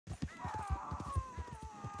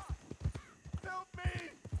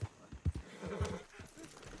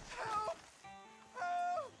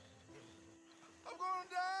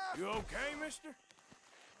okay, mister?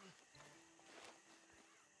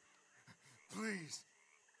 Please.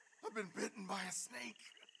 I've been bitten by a snake.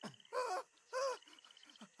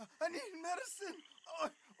 I need medicine.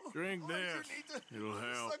 Drink this. It'll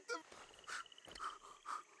help.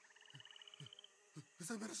 Is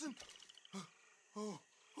that medicine? Oh,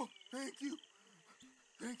 thank you.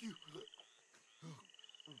 Thank you.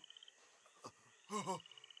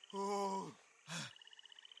 Oh.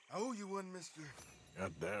 I owe you one, mister.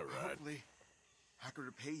 Got that right. Hopefully, I could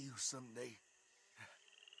repay you someday.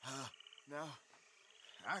 Now,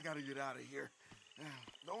 I gotta get out of here.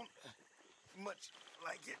 Don't much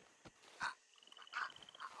like it.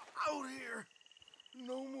 Out here.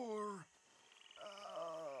 No more.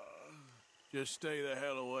 Just stay the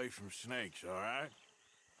hell away from snakes, all right?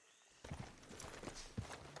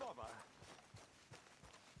 Bother.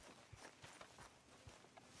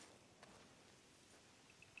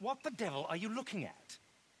 What the devil are you looking at?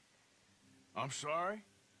 I'm sorry?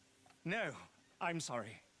 No, I'm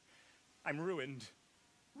sorry. I'm ruined.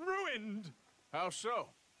 Ruined! How so?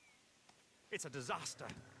 It's a disaster.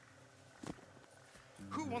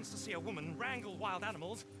 Who wants to see a woman wrangle wild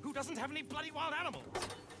animals who doesn't have any bloody wild animals?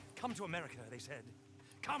 Come to America, they said.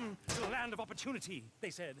 Come to the land of opportunity,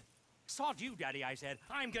 they said. Sod you, Daddy, I said.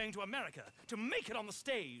 I'm going to America to make it on the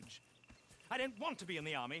stage. I don't want to be in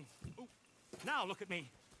the army. Ooh. Now look at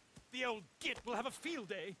me. The old git will have a field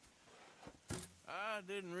day. I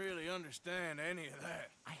didn't really understand any of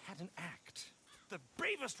that. I had an act. The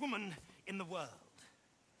bravest woman in the world.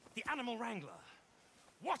 The animal wrangler.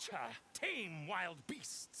 Watch her tame wild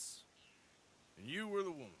beasts. And you were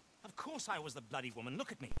the woman. Of course I was the bloody woman.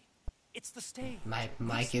 Look at me. It's the stage. My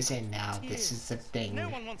mic is in now. This is the thing. No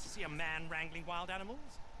one wants to see a man wrangling wild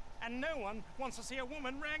animals. And no one wants to see a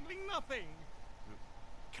woman wrangling nothing.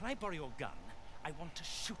 Can I borrow your gun? I want to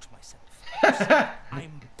shoot myself.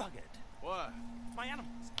 I'm buggered. What? My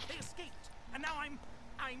animals, they escaped. And now I'm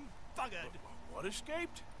buggered. What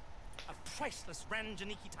escaped? A priceless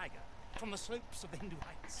Ranjaniki tiger from the slopes of the Hindu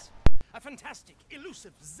Heights. A fantastic,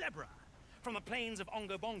 elusive zebra from the plains of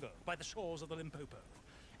Ongo Bongo by the shores of the Limpopo.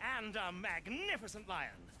 And a magnificent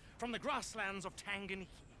lion from the grasslands of Tanganyika.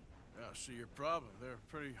 Yeah, I see your problem. They're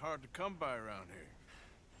pretty hard to come by around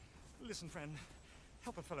here. Listen, friend.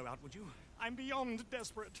 Help a fellow out, would you? I'm beyond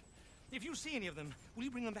desperate. If you see any of them, will you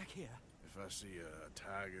bring them back here? If I see a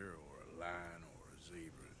tiger or a lion or a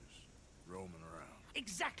zebra just roaming around.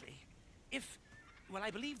 Exactly. Well, I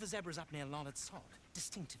believe the zebra's up near Larned Sod.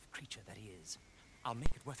 Distinctive creature that he is. I'll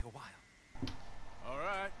make it worth your while. All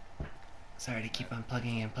right. Sorry to keep on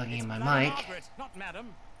plugging in my Madam mic. Margaret, not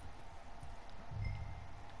madam.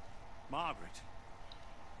 Margaret.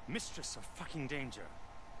 Mistress of fucking danger.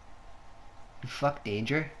 You fuck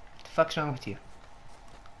danger? What the fuck's wrong with you?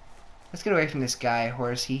 Let's get away from this guy,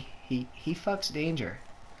 horse. He fucks danger.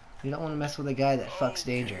 We don't want to mess with a guy that fucks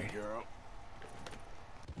danger. Girl.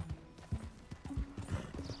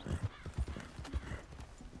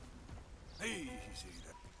 Easy.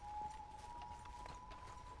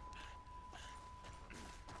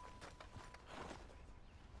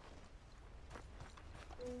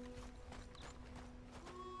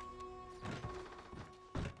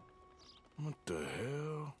 What the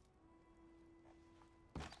hell?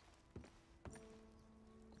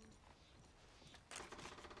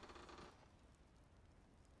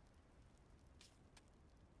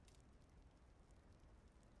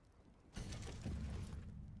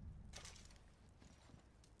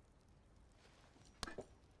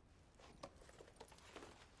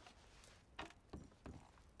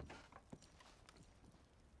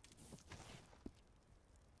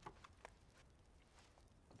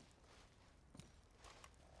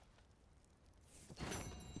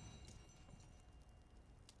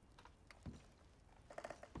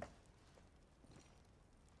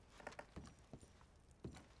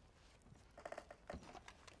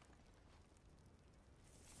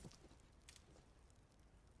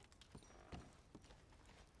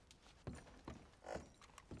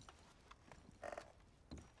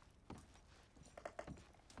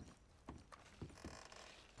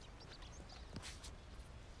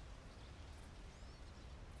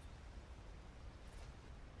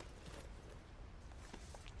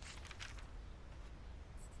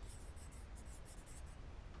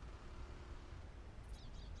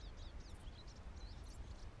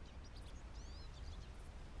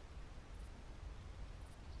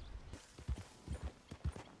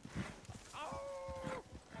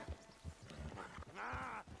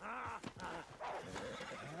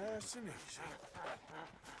 Nice and easy.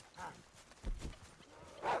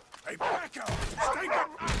 Hey, back up! Stay back!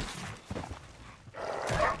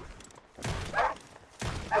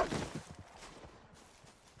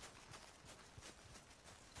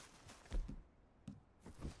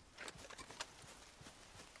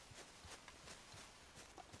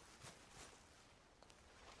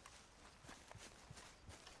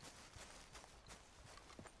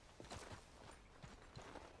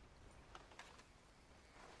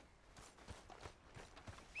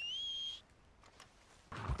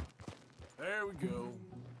 There we go.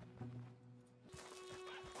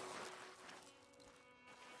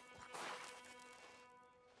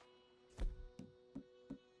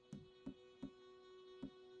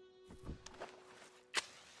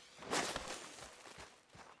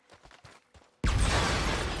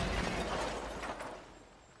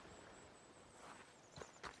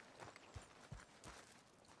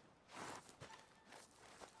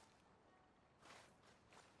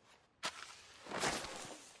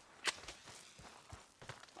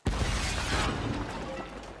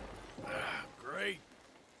 Great.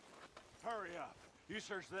 Hurry up. You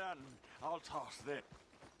search that and I'll toss this.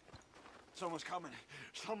 Someone's coming.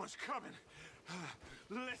 Someone's coming.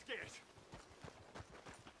 Let's get it.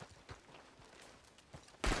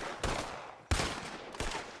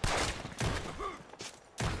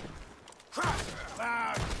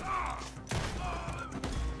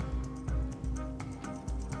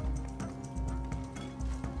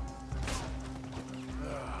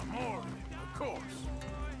 More, of course.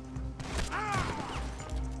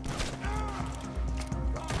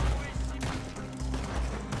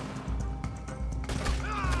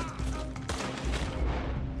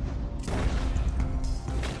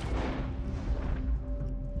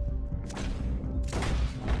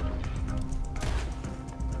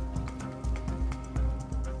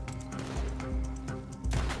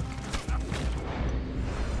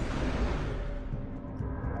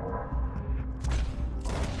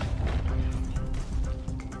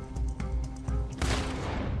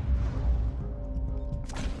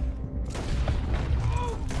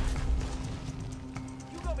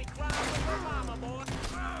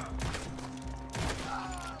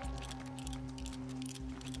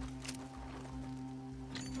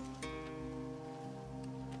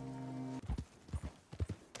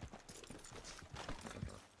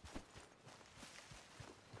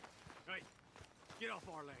 Hey, get off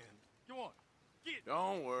our land. Go on, get.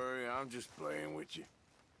 Don't worry, I'm just playing with you.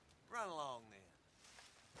 Run along then.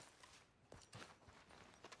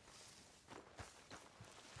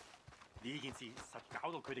 呢件事實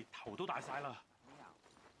搞到佢哋頭都大晒啦。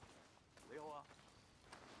你好啊。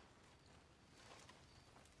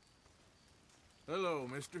 Hello,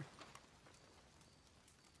 mister.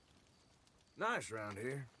 Nice round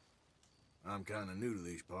here. I'm kinda new to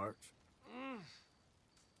these parts.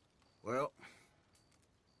 Well,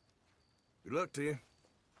 good luck to you.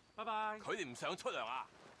 拜拜。佢哋唔想出糧啊！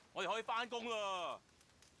我哋可以翻工啦。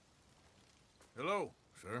Hello,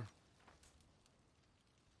 sir.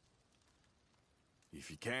 If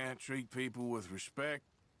you can't treat people with respect,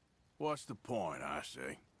 what's the point, I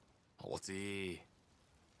say? 我知。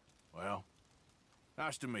 Well,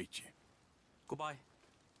 nice to meet you. Goodbye。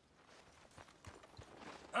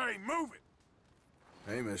 Hey, move it!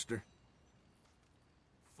 Hey, mister.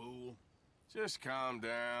 Fool. Just calm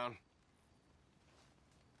down.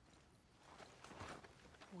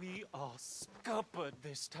 We are scuppered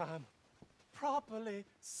this time. Properly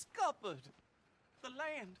scuppered. The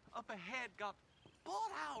land up ahead got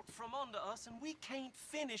bought out from under us, and we can't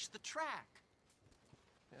finish the track.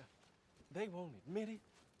 Yeah, they won't admit it,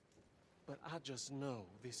 but I just know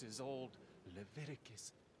this is old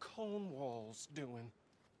Leviticus Cornwall's doing.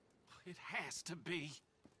 It has to be.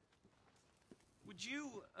 Would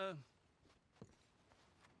you,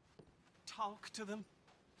 talk to them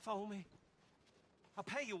for me? I'll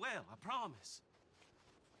pay you well, I promise.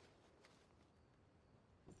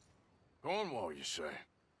 Cornwall, you say?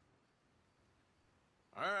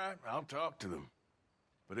 All right, I'll talk to them.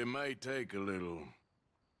 But it may take a little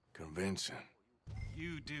convincing.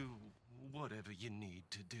 You do whatever you need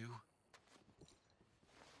to do.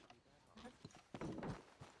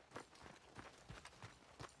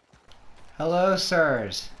 Hello,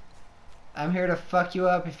 sirs. I'm here to fuck you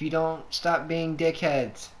up if you don't stop being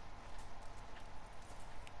dickheads.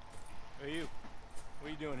 Hey, you. What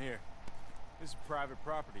are you doing here? This is private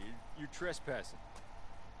property. You're trespassing.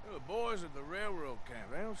 Well, the boys at the railroad camp,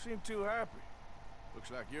 they don't seem too happy. Looks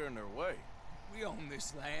like you're in their way. We own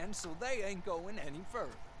this land, so they ain't going any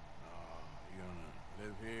further. Oh, you gonna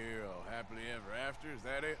live here all happily ever after? Is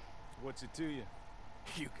that it? What's it to you?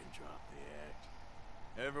 You can drop the act.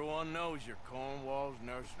 Everyone knows you're Cornwall's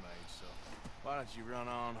nursemaid, so why don't you run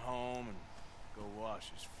on home and go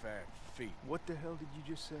wash his fat feet? What the hell did you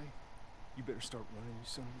just say? You better start running, you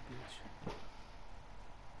son of a bitch.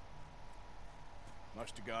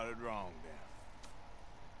 Must have got it wrong then.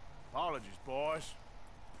 Apologies, boys.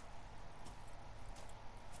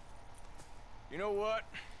 You know what?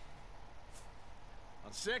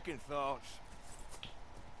 On second thoughts,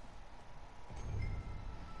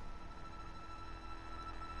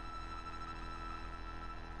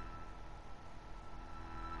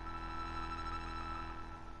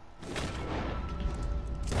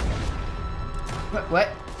 What?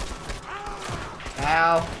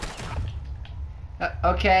 Ow.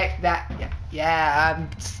 Okay, yeah, I'm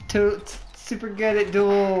super good at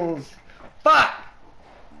duels. Fuck!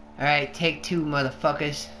 Alright, take two,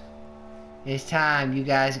 motherfuckers. It's time. You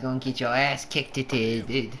guys are gonna get your ass kicked What are you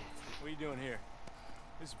doing here?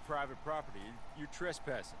 This is private property. You're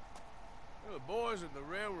trespassing. Well, the boys at the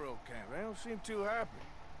railroad camp, they don't seem too happy.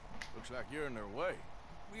 Looks like you're in their way.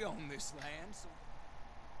 We own this land, so...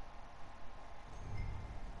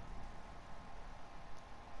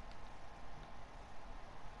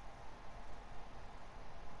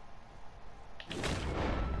 Okay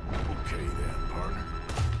then, partner.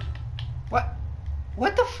 What?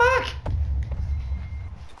 What the fuck?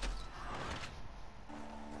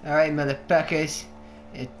 Alright, motherfuckers.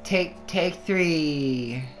 Take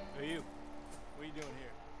three. Who are you? What are you doing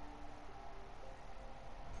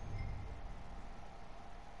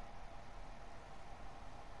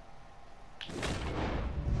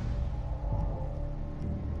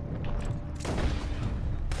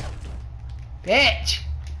here? Bitch!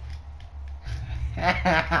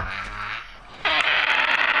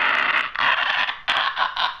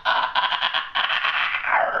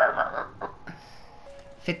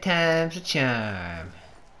 5 times a charm.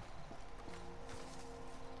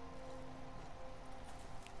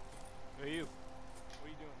 Who are you? What are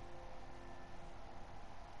you doing?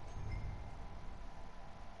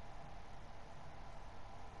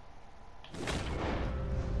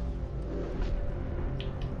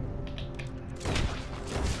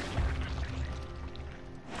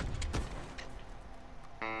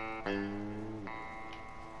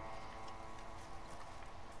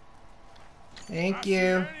 Thank you.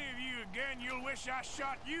 Any of you again, you'll wish I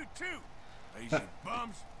shot you too. Lazy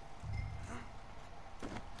bums.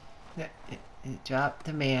 Drop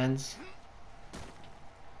demands.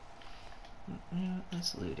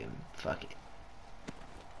 Let's loot him. Fuck it.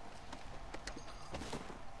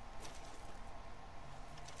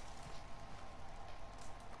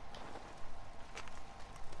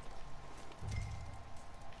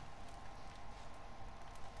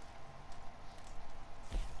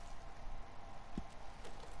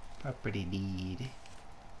 Property deed.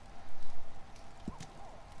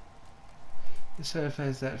 It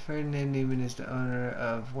certifies that Ferdinand Newman is the owner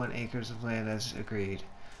of 1 acre of land as agreed.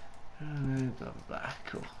 Blah blah blah.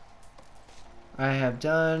 Cool. I have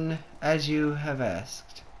done as you have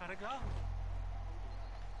asked. How'd it go?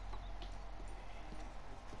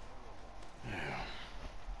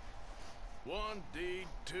 One deed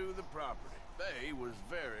to the property. They was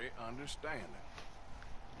very understanding.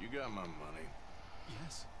 You got my money.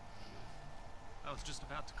 Yes. I was just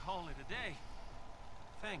about to call it a day.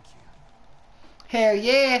 Thank you. Hell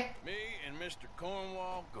yeah! Me and Mr.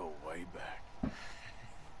 Cornwall go way back.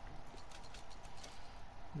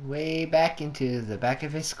 Way back into the back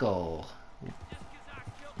of his skull. Just 'cause I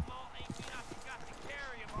killed them all ain't mean I forgot to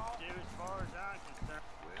carry them all. Dude, as far as I'm concerned.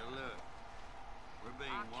 Well, look, we're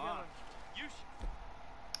being I'll kill watched. 'em. You should...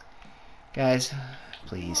 Guys,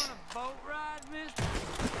 please. Want a boat ride, mister?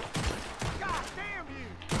 God damn you!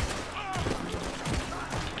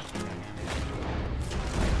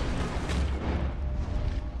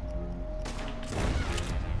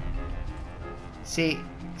 See,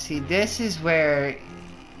 this is where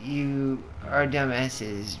you are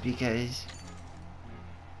dumbasses, because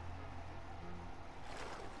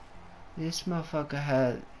these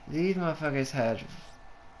motherfuckers had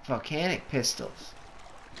volcanic pistols.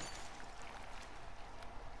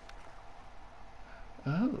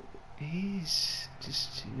 Oh, he's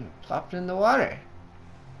just, plopped in the water.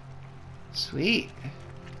 Sweet.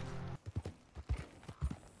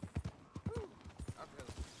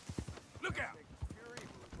 Look out!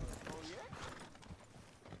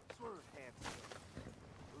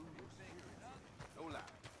 No lie.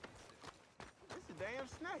 It's a damn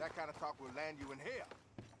snake. That kind of talk will land you in hell.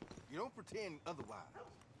 You don't pretend otherwise.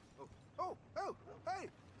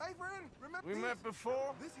 Hey, friend, remember We this? met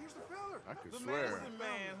before? This here's the fella. I could the swear. Man,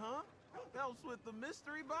 Man, huh? That was with the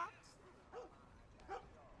mystery box?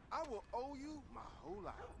 I will owe you my whole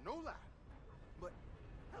life, no lie. But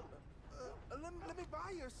let me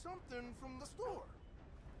buy you something from the store.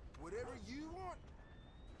 Whatever you want,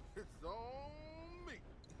 it's on me.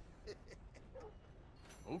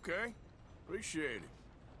 Okay. Appreciate it.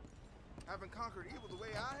 Having conquered evil the way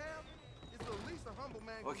I have, it's the least a humble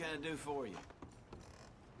man What can I do for you?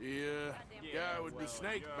 The guy with the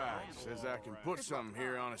snake bite says I can put something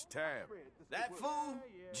here on his tab. That fool?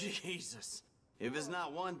 Jesus. If it's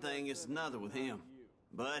not one thing, it's another with him.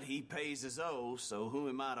 But he pays his owe, so who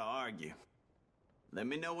am I to argue? Let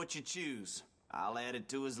me know what you choose. I'll add it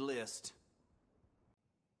to his list.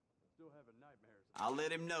 Still having nightmares, I'll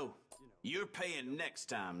let him know. You're paying next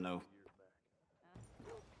time, though.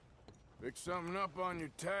 Pick something up on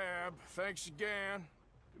your tab. Thanks again.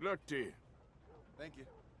 Good luck to you. Thank you.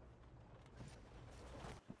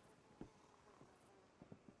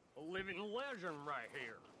 A living legend right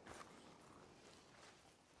here.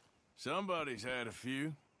 Somebody's had a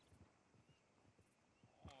few.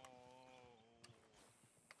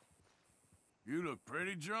 You look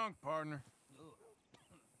pretty drunk, partner.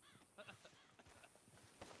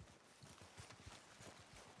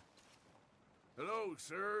 Hello,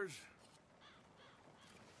 sirs.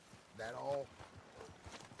 That all?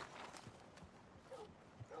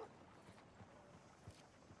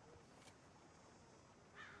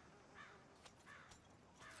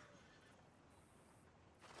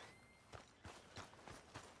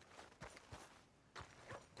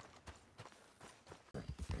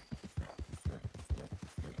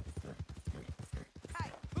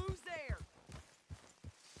 Hey, who's there?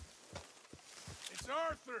 It's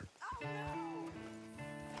Arthur. Oh no!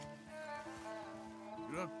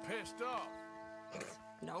 You look pissed off.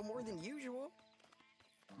 No more than usual.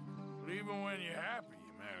 But even when you're happy,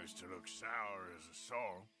 you manage to look sour as a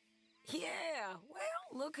sorrel. Yeah,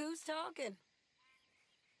 well, look who's talking.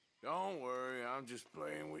 Don't worry, I'm just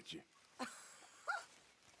playing with you.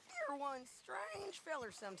 You're one strange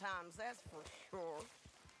feller sometimes, that's for sure.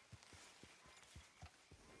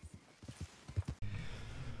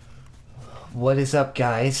 What is up,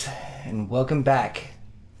 guys? And welcome back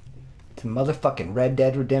to motherfucking Red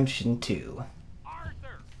Dead Redemption 2.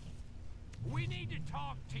 Arthur, we need to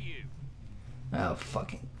talk to you. Oh,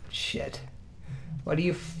 fucking shit. What do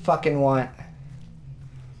you fucking want?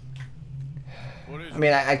 What is I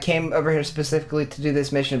mean, I came over here specifically to do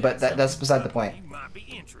this mission, but that's beside the point. You might be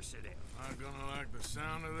interested in. I'm gonna like the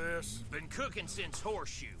sound of this. Been cooking since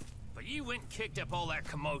Horseshoe, but you went and kicked up all that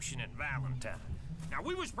commotion in Valentine. Now,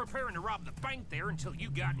 we was preparing to rob the bank there until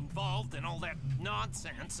you got involved in all that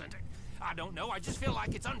nonsense, and I don't know, I just feel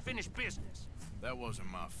like it's unfinished business. That wasn't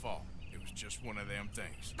my fault. It was just one of them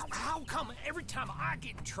things. How come every time I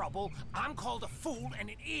get in trouble, I'm called a fool and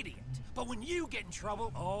an idiot? But when you get in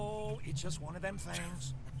trouble, oh, it's just one of them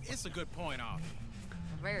things. It's a good point, Arthur.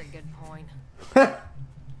 A very good point. All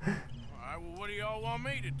right, well, what do y'all want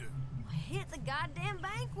me to do? Hit the goddamn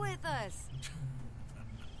bank with us.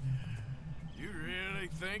 You really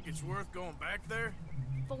think it's worth going back there?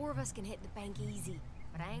 4 of us can hit the bank easy.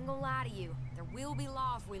 But I ain't gonna lie to you. There will be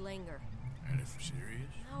law if we linger. And if we're serious?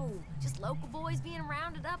 No, just local boys being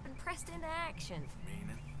rounded up and pressed into action.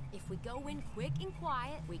 Meaning? If we go in quick and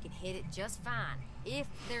quiet, we can hit it just fine. If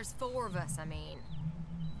there's 4 of us, I mean.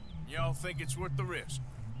 Y'all think it's worth the risk?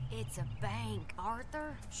 It's a bank,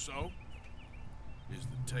 Arthur. So? Is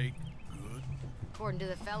the take good? According to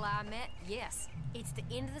the fella I met, yes. It's the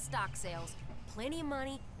end of the stock sales. Plenty of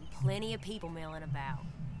money and plenty of people milling about.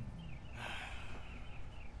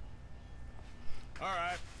 All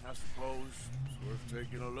right, I suppose it's worth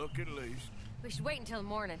taking a look at least. We should wait until the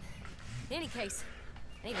morning. In any case,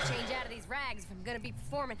 I need to change out of these rags if I'm gonna be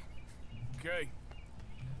performing. Okay.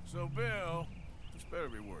 So, Bill, this better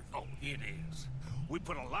be worth it. Oh, it is. We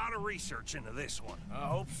put a lot of research into this one. I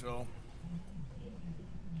hope so.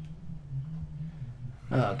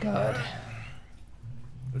 Oh, God.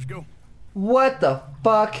 Let's go. What the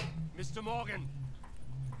fuck? Mr. Morgan.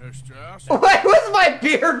 Mr. House. Why was my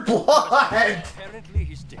beard blonde? Apparently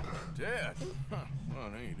he's dead. Dead? Huh. Well,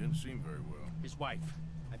 he didn't seem very well. His wife.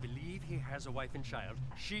 I believe he has a wife and child.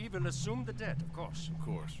 She will assume the debt, of course. Of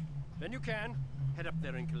course. Then you can head up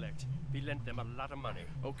there and collect. We lent them a lot of money.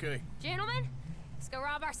 Okay. Gentlemen, let's go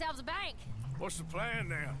rob ourselves a bank. What's the plan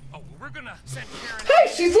now? Oh, we're gonna send Karen.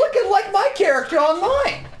 Hey, she's looking like my character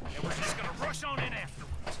online. And we're just gonna rush on in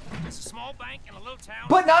afterwards. It's a small bank in a little town.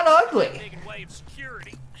 But not ugly. Big in way of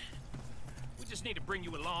security. We just need to bring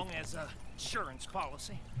you along as a insurance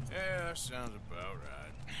policy. Yeah, that sounds about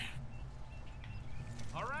right.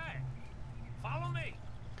 All right. Follow me.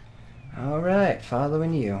 All right,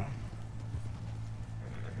 following you.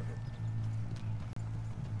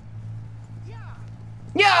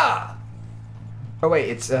 Yeah. Oh wait,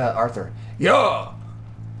 it's Arthur. Yeah.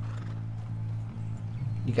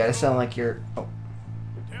 You gotta sound like you're. Oh.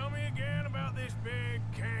 Tell me again about this big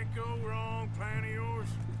can't go wrong plan of yours.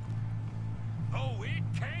 Oh, it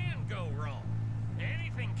can go wrong.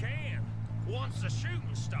 Anything can. Once the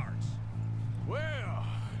shooting starts. Well,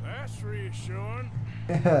 that's reassuring.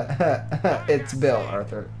 It's Bill,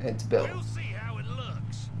 Arthur. It's Bill. We'll see how it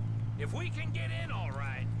looks. If we can get in all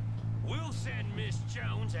right, we'll send Miss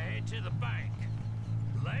Jones ahead to the bank.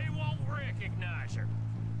 They won't recognize her.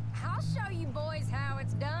 I'll show you boys how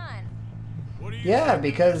it's done. Yeah,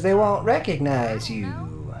 because they won't recognize you.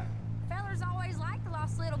 Fellers always like the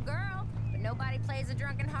lost little girl, but nobody plays a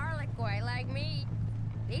drunken harlot quite like me.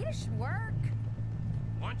 Nita should work.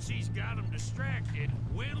 Once he's got them distracted,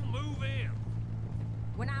 we'll move in.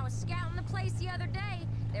 When I was scouting the place the other day,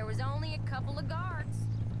 there was only a couple of guards.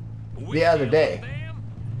 The other day. Them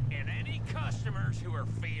and any customers who are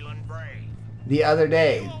feeling brave. The other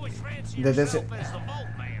day. You always fancy That doesn't yourself as the vault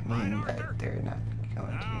man, mean right, that Arthur? they're not going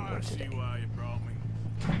to Now I work see today. why you brought me.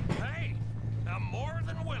 Hey, I'm more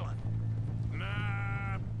than willing.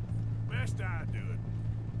 Nah, best I do it.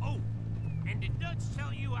 Oh, and did Dutch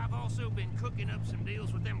tell you I've also been cooking up some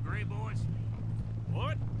deals with them Gray boys?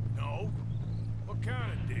 What? No. What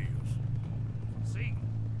kind of deals? See,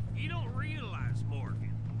 you don't realize,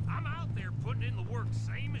 Morgan. I'm out there putting in the work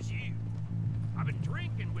same as you. I've been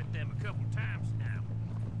drinking with them a couple times now.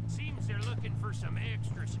 Seems they're looking for some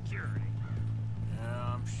extra security.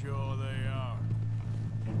 Yeah, I'm sure they are.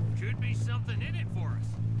 Could be something in it for us.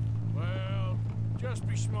 Well, just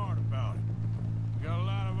be smart about it. We got a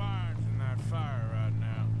lot of irons in that fire right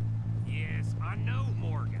now. Yes, I know,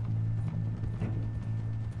 Morgan.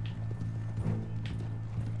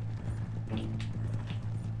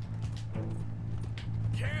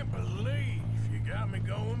 Can't believe you got me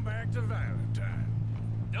going back to Valentine.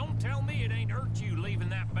 Don't tell me it ain't hurt you leaving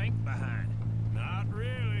that bank behind. Not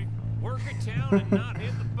really. Work a town and not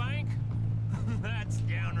hit the bank? That's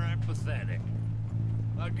downright pathetic.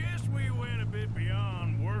 I guess we went a bit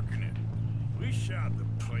beyond working it. We shot the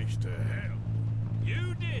place to hell.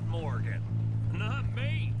 You did, Morgan. Not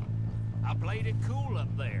me. I played it cool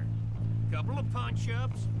up there. Couple of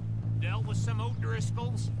punch-ups, dealt with some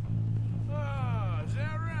O'Driscolls. Ah, is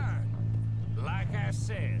that right? Like I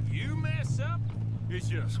said, you mess up, it's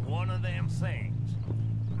just one of them things.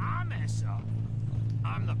 I mess up,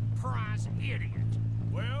 I'm the prize idiot.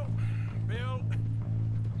 Well, Bill,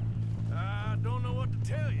 I don't know what to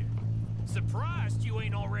tell you. Surprised you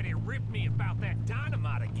ain't already ripped me about that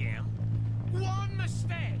dynamite again. One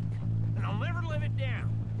mistake, and I'll never live it down.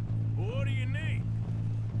 What do you need?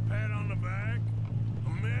 Pat on the back? A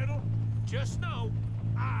medal? Just know,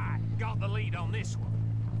 I got the lead on this one.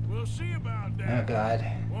 We'll see about that. Oh God.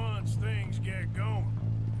 Once things get going.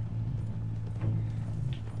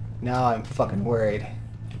 Now I'm fucking worried.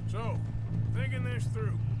 So, thinking this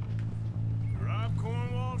through. We rob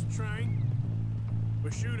Cornwall's train.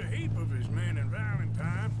 We shoot a heap of his men in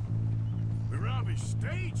Valentine. We rob his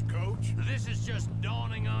stagecoach. This is just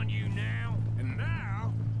dawning on you now? And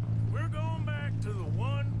now, we're going back to the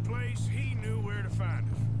one place he knew where to find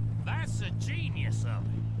us. That's the genius of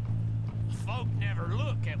it. Folk never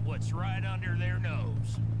look at what's right under their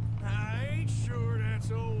nose. I ain't sure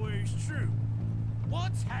that's always true.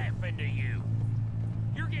 What's happened to you?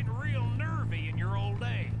 You're getting real nervy in your old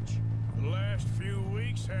age. The last few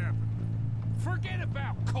weeks happened. Forget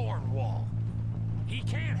about Cornwall. He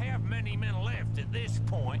can't have many men left at this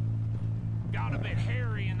point. Got a bit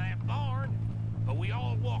hairy in that barn, but we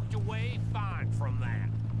all walked away fine from that.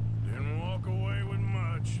 Didn't walk away with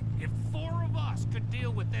much. If 4 of us could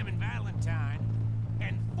deal with them in Valentine,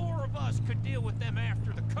 and 4 of us could deal with them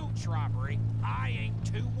after the coach robbery, I ain't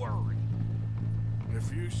too worried.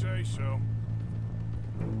 If you say so.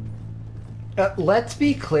 Let's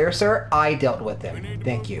be clear, sir. I dealt with We them. need to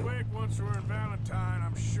Thank move you. quick once we're in Valentine.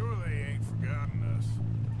 I'm sure they ain't forgotten us.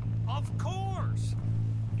 Of course!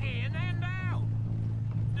 In and out!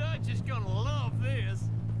 Dutch is gonna love this.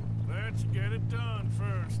 Let's get it done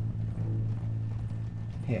first.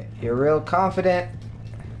 Yeah, you're real confident,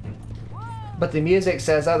 but the music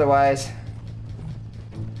says otherwise.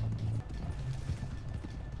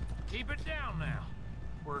 Keep it down now.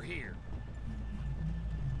 We're here.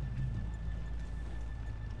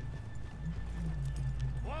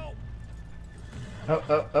 Whoa!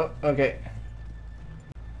 Oh, okay.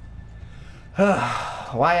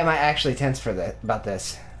 Why am I actually tense for about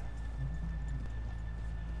this?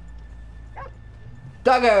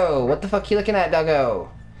 Doggo! What the fuck you looking at, Doggo?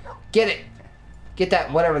 Get it! Get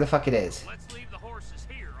that whatever the fuck it is. Let's leave the horses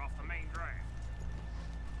here off the main drag.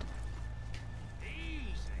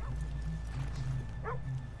 Easy.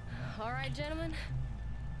 All right, gentlemen.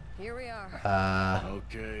 Here we are.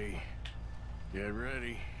 Okay. Get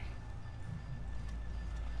ready.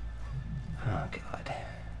 Oh, God.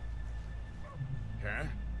 Karen,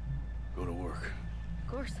 go to work. Of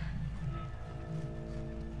course.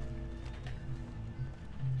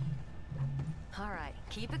 All right,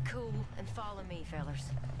 keep it cool and follow me, fellers.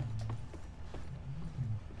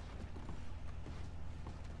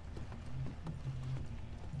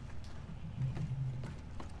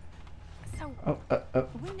 So, Oh,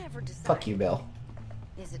 we never decided. fuck you, Bill.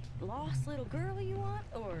 Is it lost little girl you want,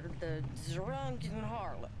 or the drunken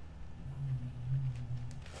harlot?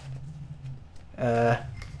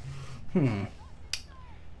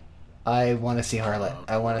 I want to see harlot.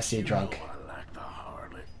 I want to see drunk. I like the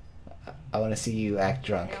harlot. I want to see you act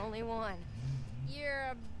drunk. The only one.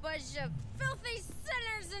 You're a bunch of filthy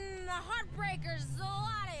sinners and the heartbreakers, the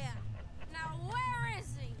lot of you. Now where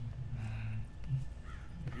is he?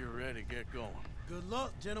 If you're ready, get going. Good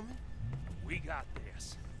luck, gentlemen. We got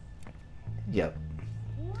this. Yep.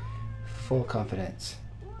 Full confidence.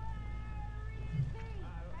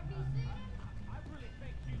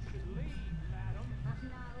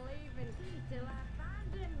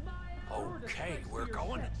 Okay, we're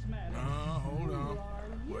going. No, hold on.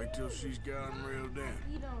 Wait till she's gotten reeled in.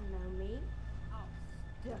 You don't know me. All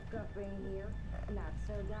stuck up in here. Not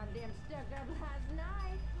so goddamn stuck up last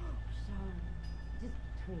night. Sorry. Just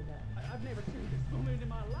between us. I've never seen this woman in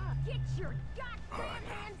my life. Get your goddamn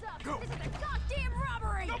hands up! This is a goddamn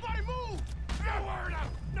robbery! Nobody move! No word up!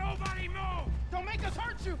 Nobody move! Don't make us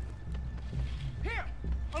hurt you! Here!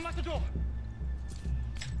 Unlock the door!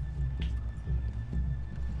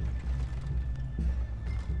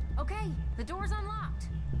 Okay, the door's unlocked.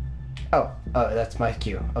 Oh, that's my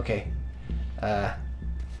cue. Okay. Oh,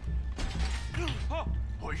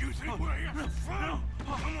 you think we're here for fun?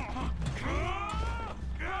 Come on.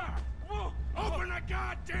 Open the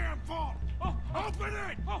goddamn vault! Open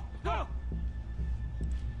it!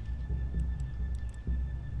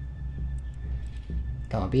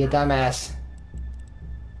 Don't be a dumbass.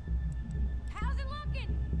 How's it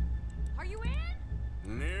looking? Are you in?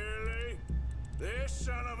 Nearly. This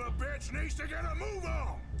son of a bitch needs to get a move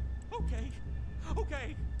on!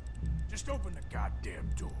 Okay. Just open the goddamn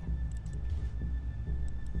door.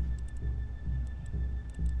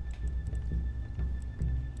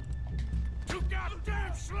 Too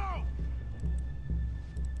goddamn slow!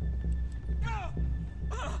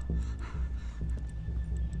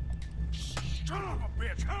 Son of a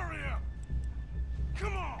bitch, hurry up!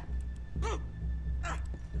 Come on!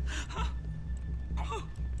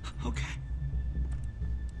 Okay.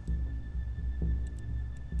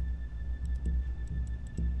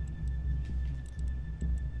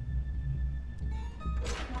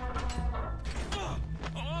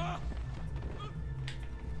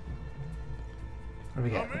 What do we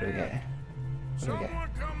got? What do we got? What do we got? Someone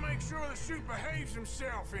come make sure the chute behaves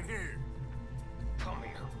himself in here. Come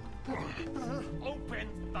here. Open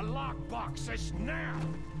the lockboxes now!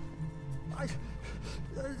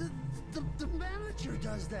 The manager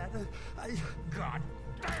does that. God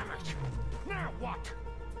damn it! Now what?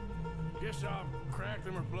 Guess I'll crack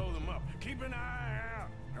them or blow them up. Keep an eye out.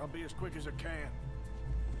 I'll be as quick as I can.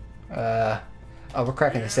 Oh, we're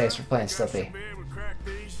cracking the safes. We're playing Guess Slippy. you'll be able to crack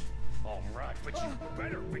these. All right, but you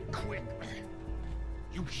better be quick.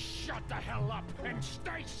 You shut the hell up and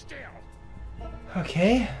stay still.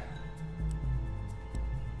 Okay.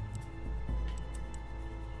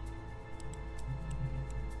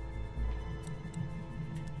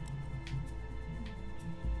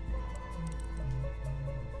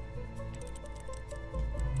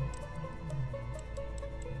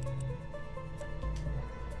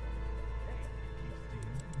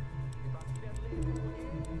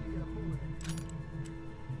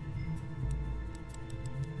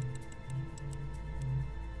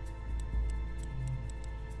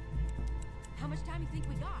 How much time do you think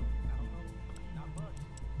we got?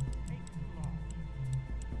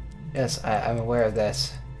 Yes, I'm aware of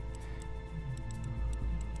this.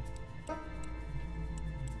 Me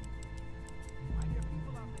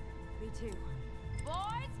too.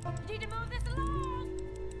 Boys, you need to move this along.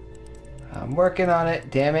 I'm working on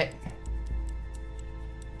it, damn it.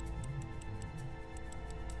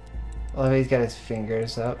 Oh, he's got his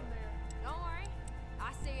fingers up Don't worry.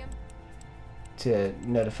 I see him. to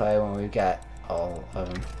notify when we've got all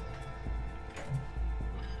of them.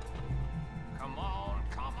 Come on,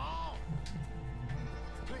 come on.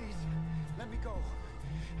 Please, let me go.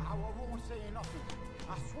 I won't say nothing.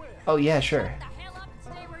 I swear. Oh, yeah, sure. Shut the hell up and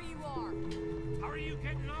stay where you are. How are you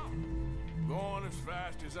getting off? Going as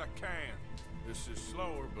fast as I can. This is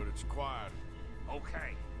slower, but it's quieter.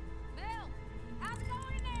 Okay, Bill, how's it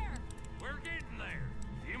going in there? we're getting there.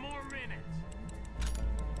 A few more minutes.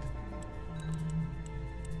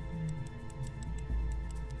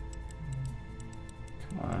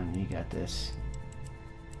 Come on, you got this.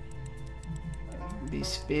 Be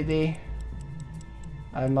speedy.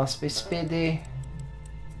 I must be speedy.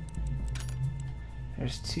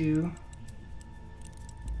 There's two.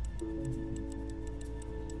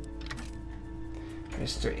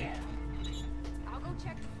 There's three. I'll go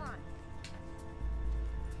check the front.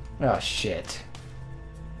 Oh shit.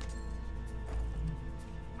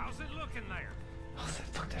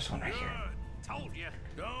 one right here. Told you.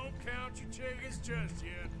 Don't count your chickens just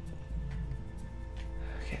yet.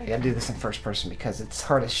 Okay, I gotta do this in first person because it's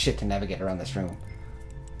hard as shit to navigate around this room.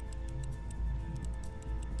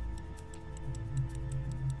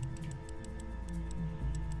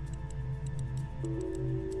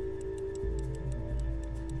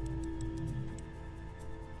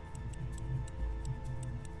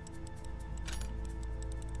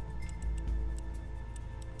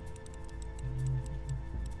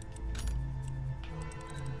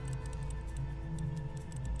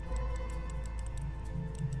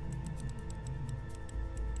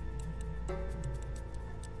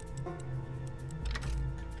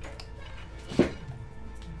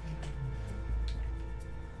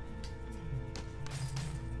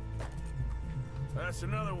 That's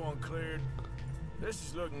another one cleared. This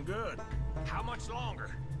is looking good. How much longer?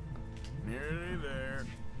 Nearly there.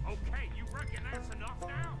 Okay, you reckon that's enough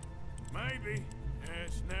now? Maybe.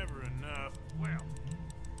 It's never enough. Well,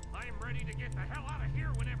 I'm ready to get the hell out of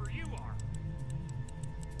here whenever you are.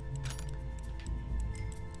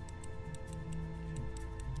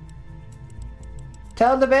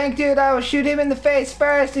 Tell the bank dude I will shoot him in the face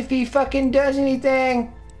first if he fucking does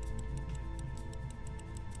anything.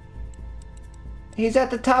 He's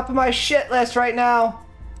at the top of my shit list right now.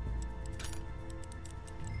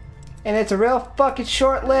 And it's a real fucking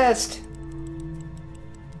short list.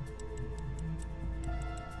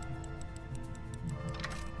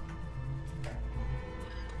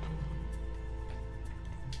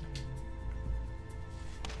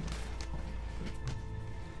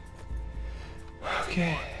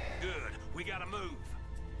 Okay. Good. We gotta move.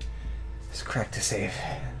 Let's crack the safe.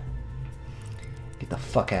 Get the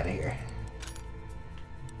fuck out of here.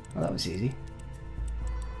 Well, that was easy.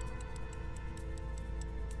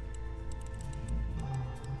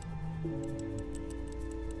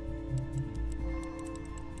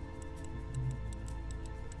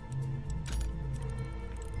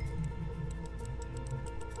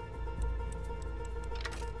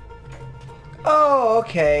 Oh,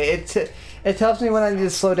 okay. It helps me when I need to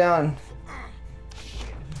slow down.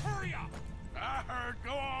 Hurry up! I heard.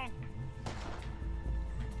 Go on.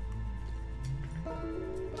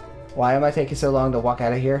 Why am I taking so long to walk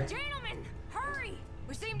out of here? Gentlemen, hurry!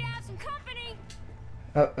 We seem to have some company.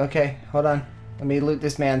 Oh, okay. Hold on. Let me loot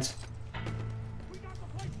this man's.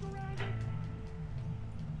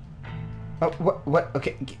 Oh, what?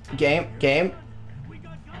 Okay, game.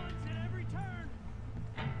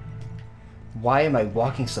 Why am I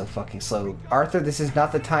walking so fucking slow? Arthur, this is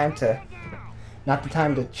not the time to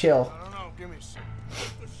chill. I don't know. Give me a second.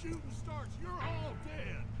 If the shooting starts, you're all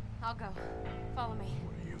dead. I'll go. Follow me.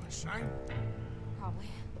 What are you, insane? Probably.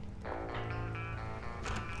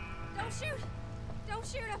 Don't shoot! Don't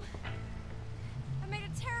shoot him! I made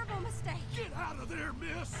a terrible mistake. Get out of there,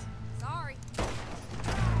 miss! Sorry.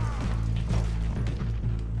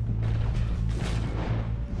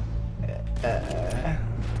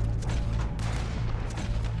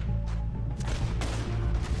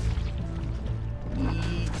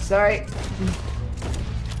 Sorry.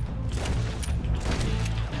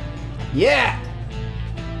 Yeah!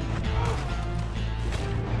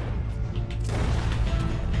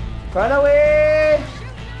 Run away!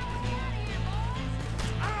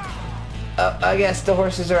 Oh, I guess the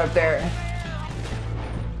horses are up there.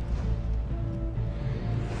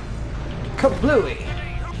 Kablooey!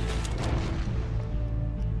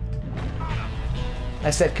 I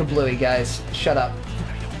said kablooey, guys. Shut up.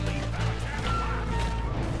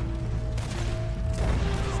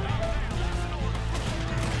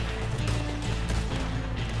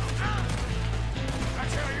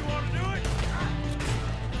 That's how you want to do it?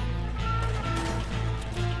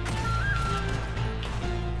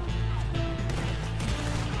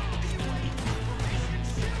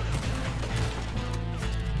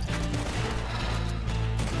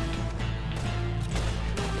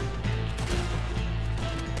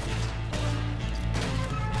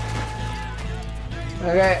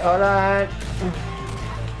 Okay, hold on.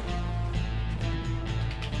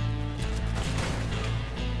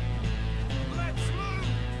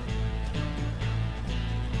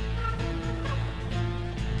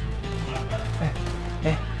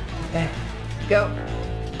 Go.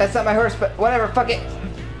 That's not my horse, but whatever, fuck it.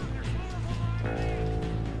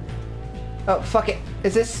 Oh, fuck it.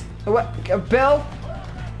 Is this what? Bill?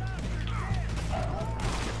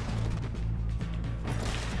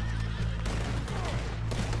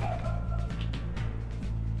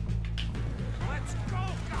 Let's go,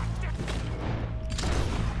 goddamn!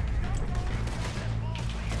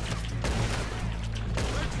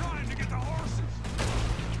 They're trying to get the horses.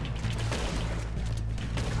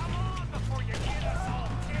 Come on before you get us all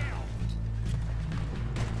killed.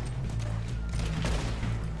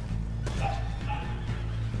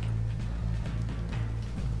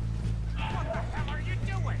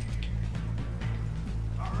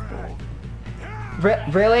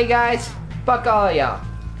 Really, guys? Fuck all of y'all.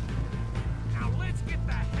 Now let's get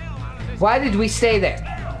the hell out of this. Why did we stay there?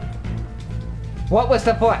 What was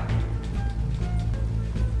the point?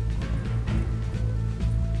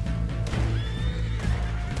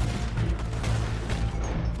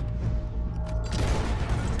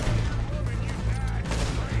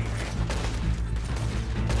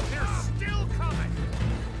 They're still coming.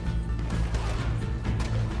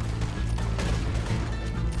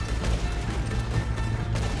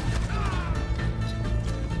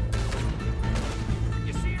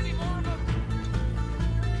 You see any more of them?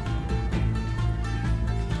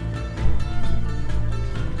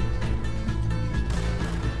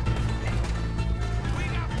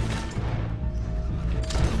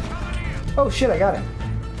 Oh shit, I got him.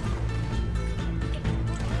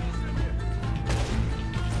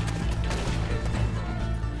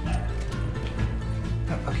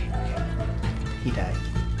 Oh, okay, okay. He died.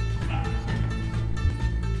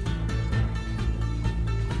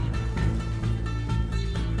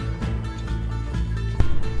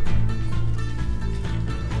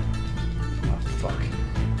 Oh, fuck.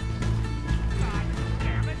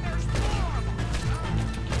 Damn it, there's more of them.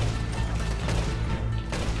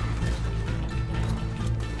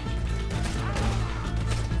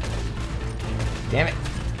 Damn it.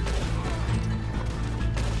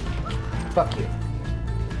 Fuck you.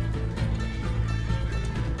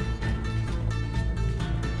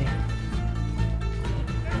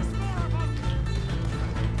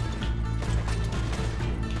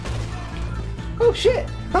 Oh shit!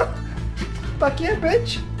 Huh? Fuck yeah,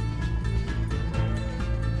 bitch!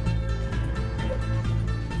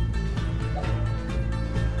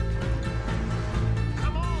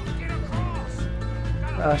 Come on, get across.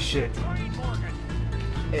 Oh shit.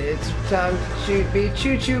 It's time to be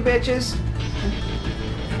choo-choo, bitches!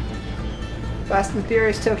 Fast and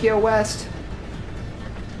Furious Tokyo West.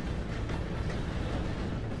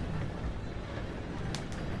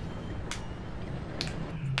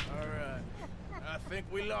 Alright. I think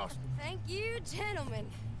we lost him. Thank you, gentlemen.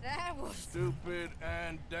 That was... Stupid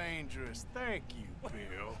and dangerous. Thank you,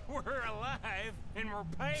 Bill. We're alive and we're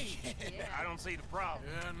paid. I don't see the problem.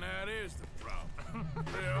 Yeah, and that is the problem.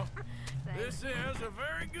 Bill, this is a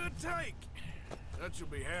very good take. That you'll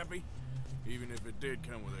be happy, even if it did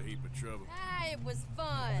come with a heap of trouble. Ah, it was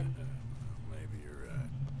fun. Maybe you're right.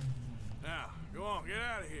 Now, go on, get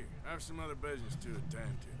out of here. I have some other business to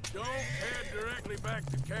attend to. Don't head directly back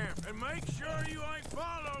to camp, and make sure you ain't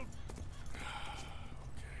followed.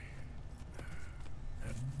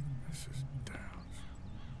 Okay. This is Downs.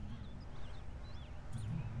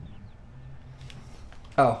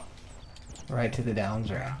 Oh. Right to the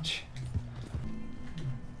Downs Ranch.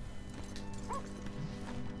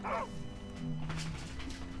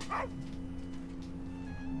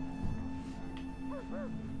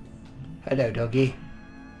 Hello, doggy.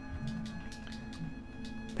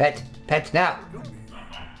 Pet. Pet now.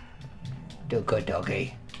 Do good,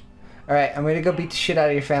 doggy. Alright, I'm gonna go beat the shit out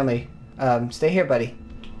of your family. Stay here, buddy.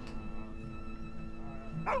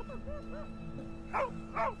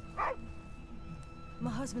 My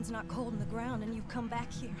husband's not cold in the ground and you've come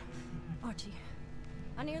back here. Archie,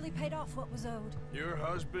 I nearly paid off what was owed. Your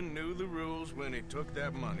husband knew the rules when he took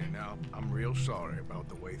that money. Now, I'm real sorry about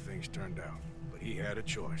the way things turned out. But he had a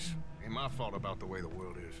choice. Ain't my fault about the way the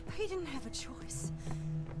world is. He didn't have a choice.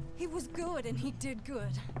 He was good and he did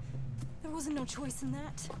good. There wasn't no choice in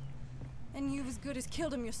that. And you've as good as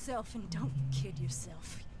killed him yourself, and don't kid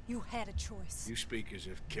yourself. You had a choice. You speak as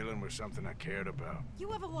if killing was something I cared about.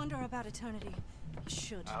 You ever wonder about eternity? You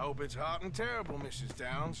should. I hope it's hot and terrible, Mrs.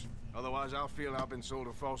 Downs. Otherwise, I'll feel I've been sold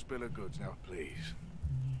a false bill of goods. Now, please,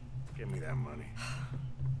 give me that money.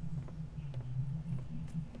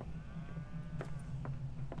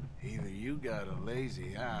 Either you got a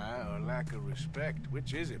lazy eye or lack of respect.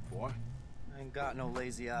 Which is it, boy? I ain't got no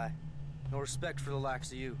lazy eye. No respect for the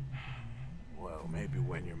likes of you. Well, maybe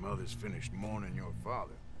when your mother's finished mourning your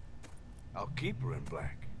father, I'll keep her in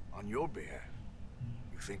black on your behalf.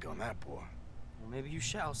 You think on that, boy? Well, maybe you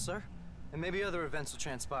shall, sir. And maybe other events will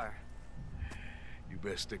transpire. You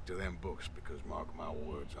best stick to them books, because mark my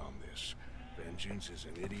words on this. Vengeance is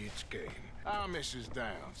an idiot's game. Ah, Mrs.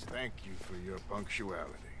 Downs, thank you for your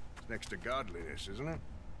punctuality. It's next to godliness, isn't it?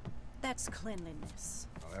 That's cleanliness.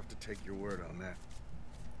 I'll have to take your word on that.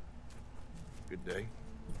 Good day.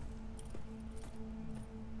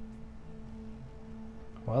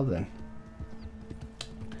 Well then.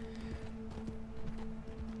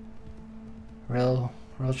 Real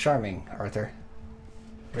charming, Arthur.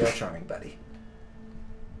 Real charming, buddy.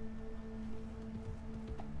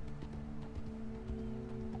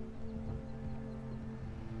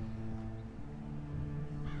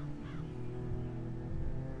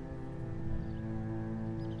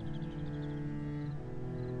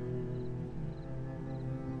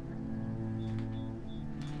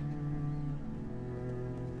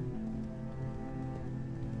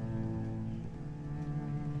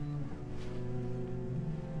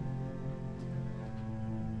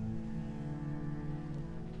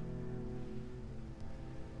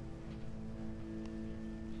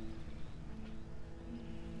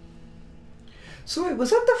 So wait, was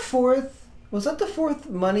that the fourth? Was that the fourth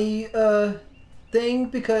money thing?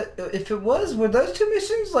 Because if it was, were those two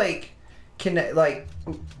missions like connect, like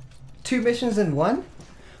 2 missions in one?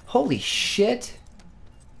 Holy shit!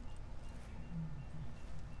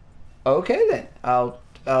 Okay then, I'll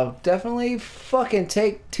definitely fucking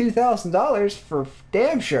take $2,000 for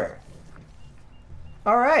damn sure.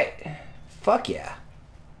 All right, fuck yeah.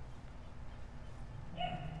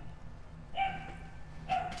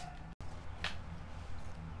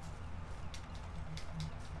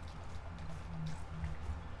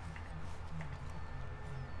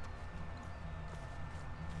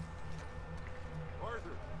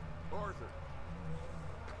 Arthur.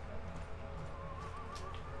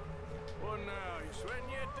 What now? You sweating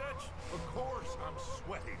yet, Dutch? Of course I'm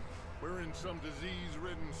sweating. We're in some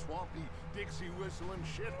disease-ridden, swampy, Dixie-whistling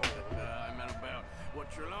shithole. I meant about what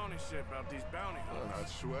Trelawney said about these bounty hunters. Not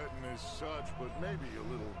sweating as such, but maybe a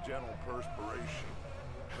little gentle perspiration.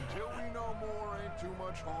 Until we know more, ain't too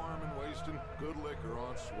much harm in wasting good liquor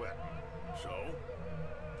on sweating.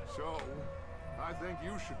 So, I think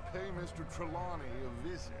you should pay Mr. Trelawney a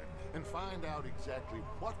visit and find out exactly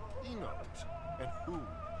what he knows and who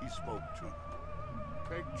he spoke to.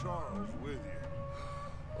 Take Charles with you.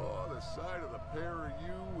 Oh, the sight of the pair of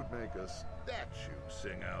you would make a statue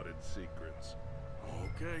sing out its secrets.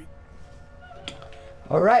 Okay.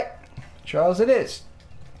 All right, Charles it is.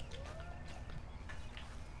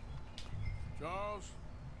 Charles,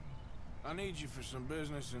 I need you for some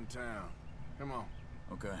business in town. Come on.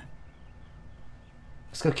 Okay.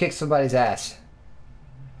 Let's go kick somebody's ass.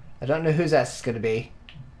 I don't know whose ass it's gonna be,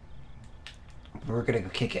 but we're gonna go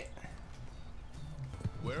kick it.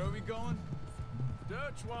 Where are we going?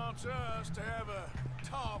 Dutch wants us to have a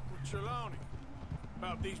talk with Trelawney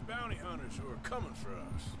about these bounty hunters who are coming for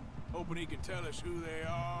us. Hoping he can tell us who they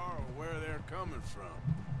are or where they're coming from.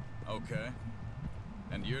 Okay.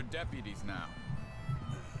 And you're deputies now.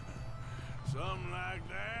 Something like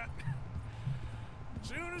that.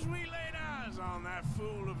 Soon as we laid eyes on that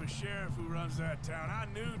fool of a sheriff who runs that town, I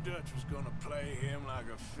knew Dutch was gonna play him like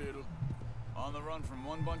a fiddle. On the run from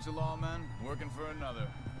one bunch of lawmen, working for another.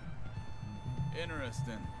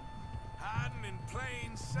 Interesting. Hiding in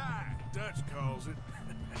plain sight, Dutch calls it.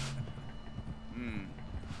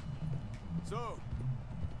 So,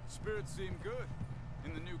 spirits seem good.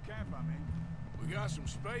 In the new camp, I mean. We got some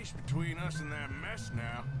space between us and that mess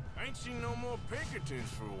now. Ain't seen no more Pinkertons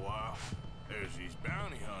for a while. There's these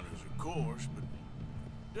bounty hunters, of course, but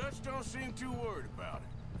Dutch don't seem too worried about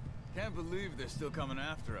it. Can't believe they're still coming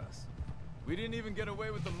after us. We didn't even get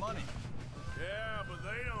away with the money. Yeah, but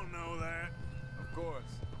they don't know that. Of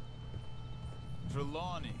course.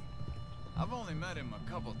 Trelawney. I've only met him a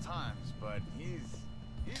couple times, but he's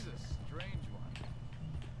a strange one.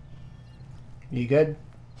 You good?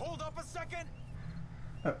 Hold up a second!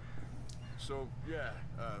 So, yeah,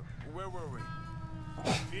 where were we?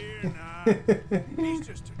 Fear not. He's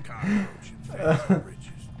just a cockroach in fancy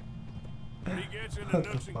riches. He gets into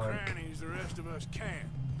nooks and crannies the rest of us can't.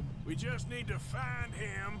 We just need to find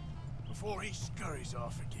him before he scurries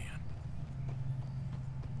off again.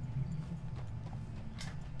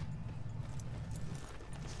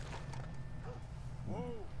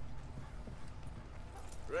 Whoa.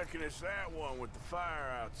 Reckon it's that one with the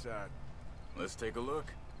fire outside. Let's take a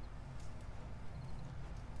look.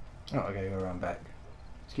 Oh, I gotta go around back.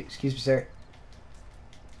 Excuse me, sir.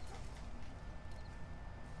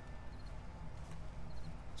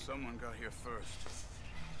 Someone got here first.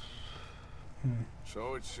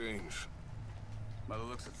 So it seems. By the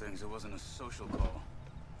looks of things, it wasn't a social call.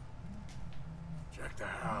 Check the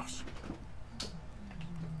house.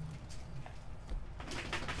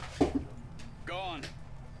 Gone.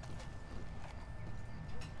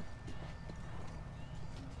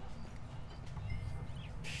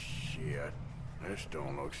 Shit. This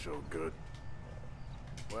don't look so good.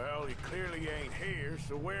 Well, he clearly ain't here,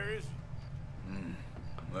 so where is he?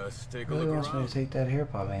 Let's take a Really look wants me around. to take that hair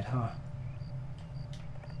pomade, huh?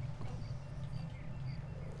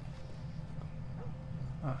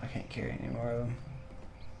 Oh, I can't carry any more of them.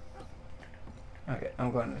 Okay,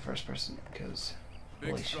 I'm going to the first person because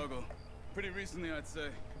Big struggle. Pretty recently, I'd say.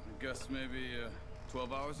 I guess maybe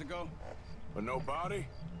 12 hours ago. But no body?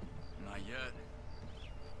 Not yet.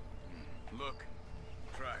 Look.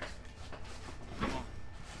 Tracks. Come on.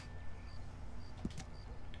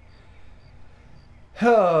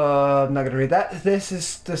 Oh, I'm not gonna read that. This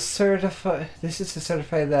is to certify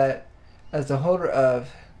that as the holder of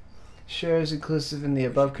shares inclusive in the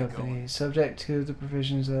above company, subject to the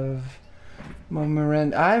provisions of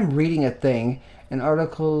Memorandum. I'm reading a thing, and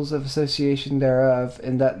articles of association thereof,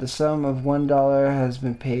 and that the sum of $1 has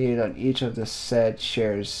been paid on each of the said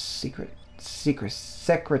shares. Secret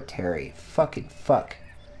secretary. Fucking fuck.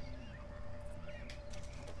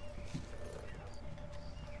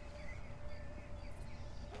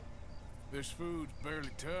 This food's barely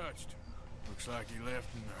touched. Looks like he left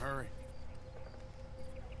in a hurry.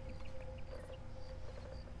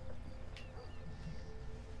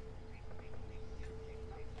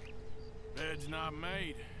 Bed's not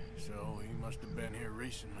made, so he must have been here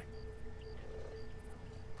recently.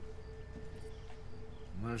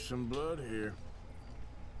 There's some blood here.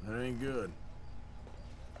 That ain't good.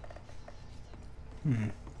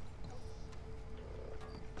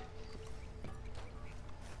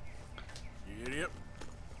 Yep.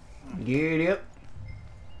 Yep.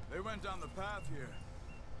 They went down the path here.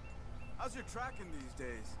 How's your tracking these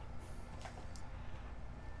days?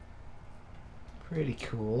 Pretty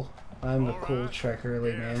cool. I'm the cool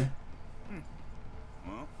trackerly man.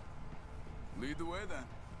 Well, lead the way then.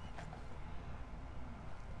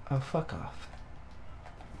 Oh, fuck off.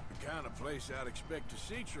 The kind of place I'd expect to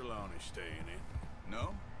see Trelawney staying in.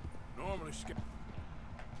 No? Normally scams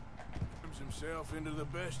himself into the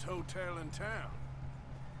best hotel in town.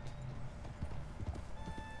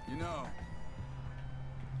 You know,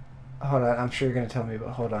 Hold on, I'm sure you're gonna tell me, but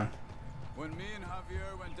hold on. when me and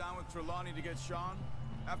Javier went down with Trelawney to get Sean,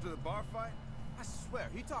 after the bar fight, I swear,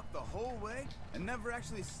 he talked the whole way and never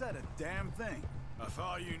actually said a damn thing. I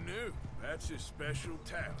thought you knew. That's his special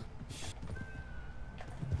talent.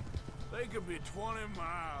 They could be 20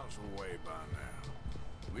 miles away by now.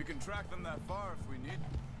 We can track them that far if we need.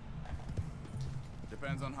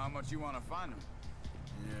 Depends on how much you want to find them.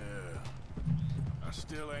 Yeah. I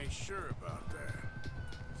still ain't sure about that.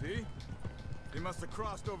 See? They must have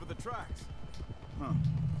crossed over the tracks. Huh.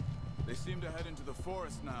 They seem to head into the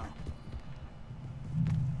forest now.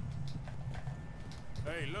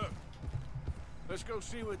 Hey, look. Let's go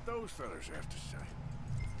see what those fellas have to say.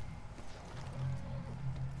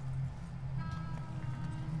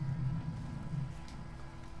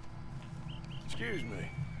 Excuse me.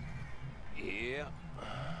 Yeah.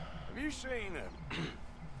 Have you seen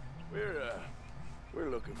we're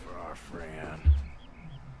looking for our friend.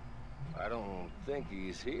 I don't think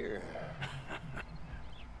he's here.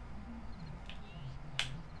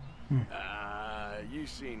 You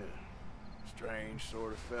seen a strange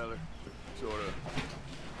sort of feller? Sort of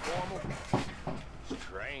formal?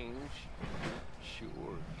 Strange?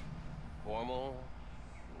 Sure. Formal?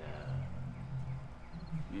 Nah.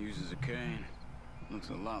 He uses a cane. Looks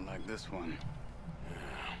a lot like this one.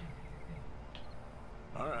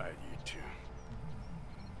 All right, you two.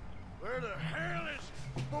 Where the hell is...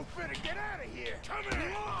 We'll better get out of here. Come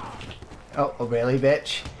here. Oh, really,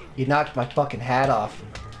 bitch? You knocked my fucking hat off.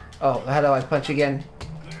 Oh, how do I punch again?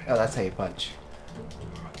 Oh, that's how you punch.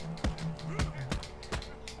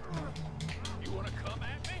 You wanna come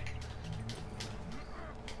at me?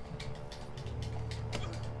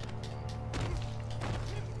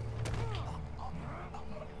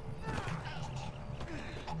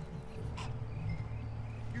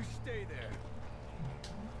 You stay there.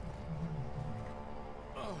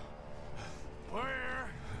 Where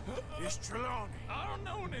is Trelawney? I don't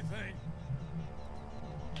know anything.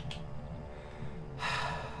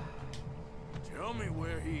 Tell me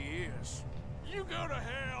where he is. You go to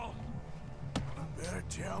hell. Better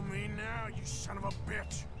tell me now, you son of a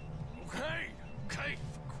bitch. Okay,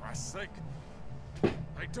 for Christ's sake.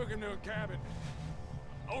 They took him to a cabin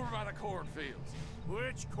over by the cornfields.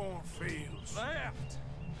 Which cornfields? Left.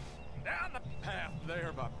 Down the path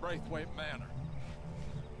there by Braithwaite Manor.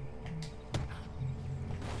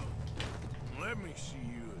 Let me see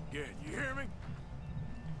you again, you hear me?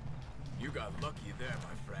 You got lucky there,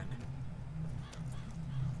 my friend.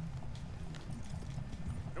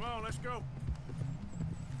 Come on, let's go.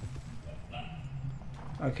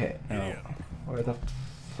 Okay, now, where the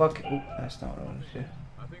fuck? Ooh, that's not what I wanted to do.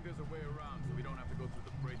 I think there's a way around so we don't have to go through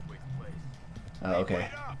the Braithwaite's place. Oh, okay.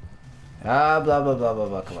 Ah, blah, blah, blah, blah,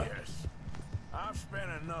 blah, come on. Yes. I've spent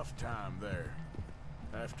enough time there.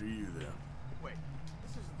 After you, then. Wait,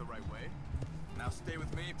 this isn't the right way. Now stay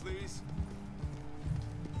with me, please.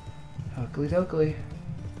 Oakley dokley.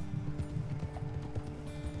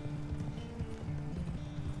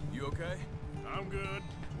 You okay? I'm good.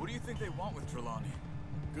 What do you think they want with Trelawney?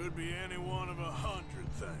 Could be any one of 100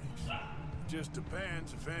 things. Just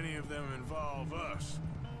depends if any of them involve us.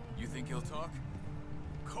 You think he'll talk?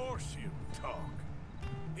 Of course he'll talk.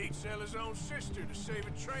 He'd sell his own sister to save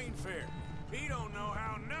a train fare. He don't know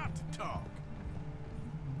how not to talk.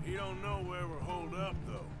 He don't know where we're holed up,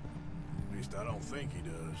 though. We least I don't think he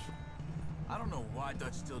does. I don't know why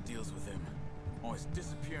Dutch still deals with him. Always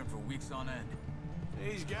disappearing for weeks on end.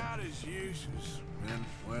 He's got his uses, and,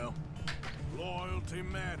 well, loyalty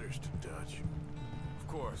matters to Dutch. Of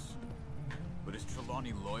course. But is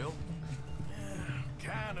Trelawney loyal? Yeah,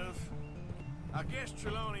 kind of. I guess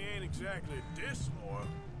Trelawney ain't exactly disloyal.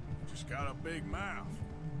 Just got a big mouth.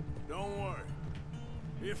 Don't worry.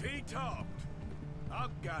 If he talked, I'll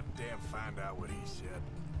goddamn find out what he said.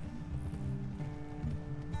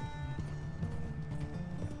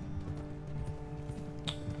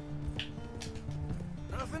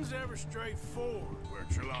 Nothing's ever straightforward where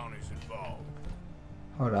Trelawney's involved.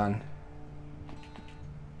 Hold on.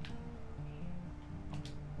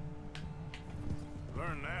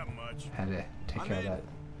 Learned that much. Had to take care of that.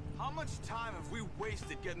 How much time have we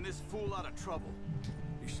wasted getting this fool out of trouble?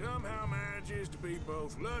 He somehow manages to be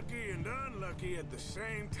both lucky and unlucky at the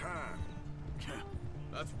same time.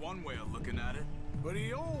 That's one way of looking at it. But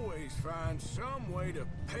he always finds some way to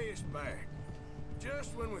pay us back.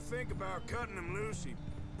 Just when we think about cutting him loose, he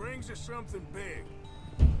brings us something big.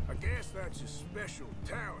 I guess that's his special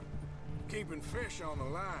talent, keeping fish on the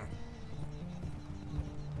line.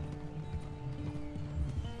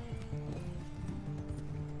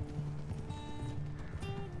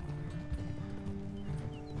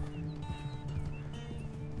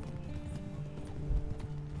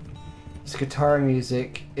 It's guitar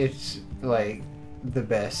music. It's like the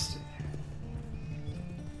best.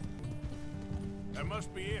 That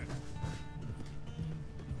must be it.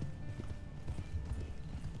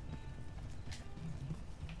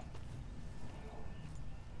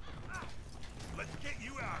 Let's get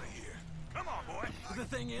you out of here. Come on, boy. The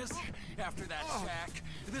thing is, after that shack,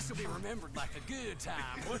 this will be remembered like a good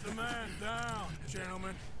time. Put the man down,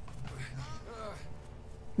 gentlemen.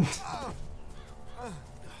 Is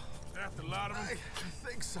that the lot of them? I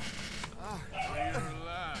think so. You're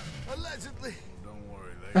alive. Allegedly. Don't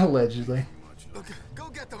worry, they Allegedly. Look, go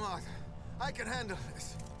get them, Arthur. I can handle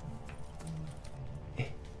this.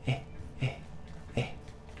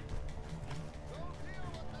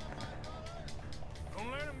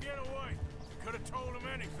 Don't let him get away. Could have told him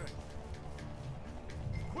anything.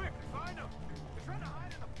 Quick, find him. They're trying to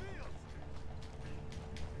hide in the fields.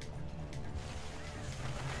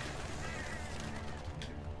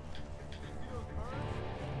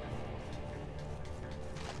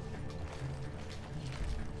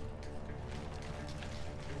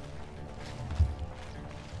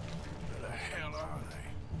 Where the hell are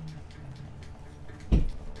they?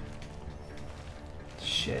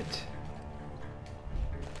 Shit.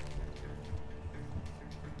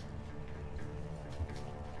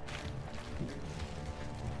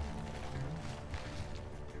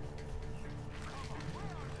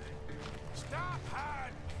 Stop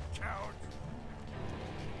hiding, cowards.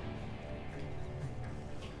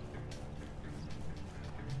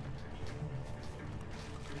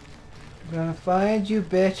 I'm gonna find you,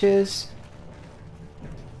 bitches.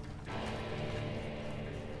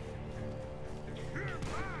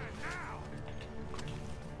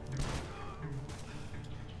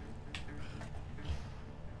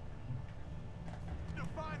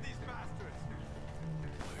 Find these bastards.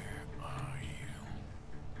 Where are you?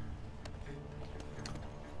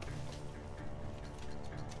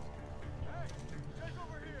 Hey, check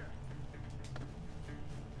over here.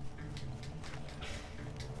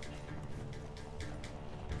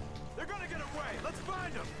 They're gonna get away. Let's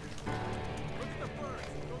find them. Look at the birds.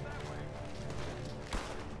 Go that way.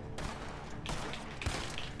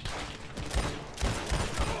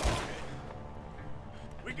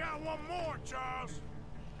 We got one more, Charles.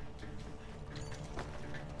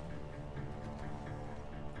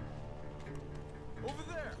 Over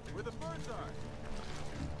there, where the birds are.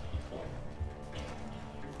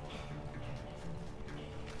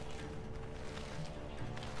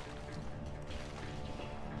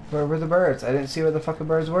 Where were the birds? I didn't see where the fucking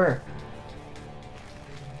birds were.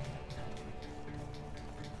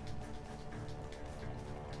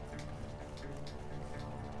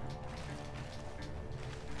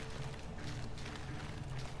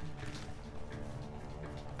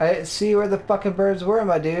 I didn't see where the fucking birds were,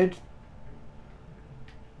 my dude.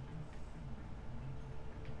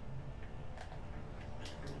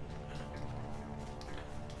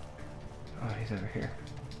 Oh, he's over here.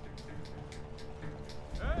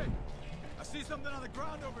 Hey! I see something on the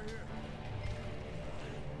ground over here.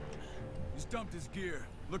 He's dumped his gear.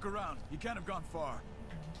 Look around. He can't have gone far.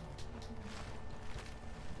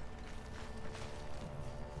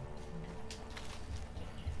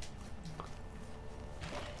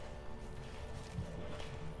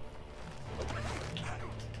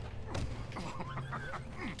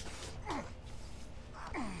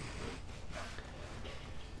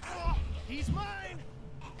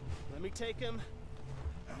 take him,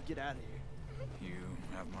 you get out of here. You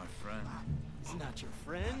have my friend. He's not your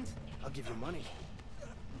friend. I'll give you money.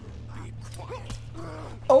 Be quiet.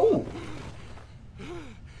 Oh!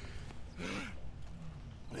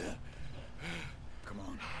 Come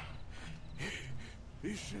on.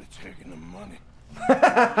 You should have taken the money.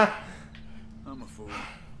 I'm a fool.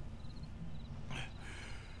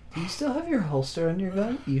 Do you still have your holster on your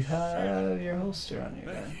gun? You have your holster on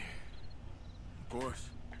your gun. Of course.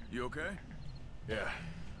 You okay? Yeah,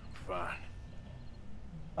 fine.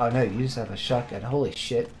 Oh no, you just have a shotgun. Holy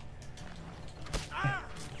shit.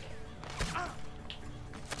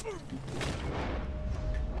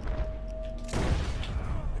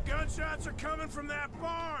 The gunshots are coming from that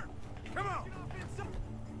barn. Come on.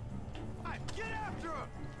 Get after him!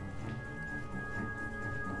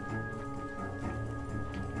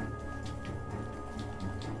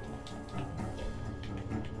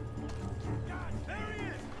 God, there he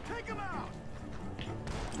is! Take him out!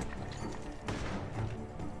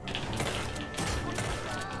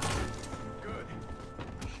 Good.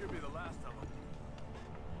 Should be the last of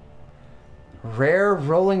them. Rare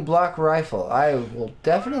rolling block rifle. I will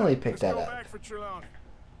definitely pick that Go up. back for Trelawney.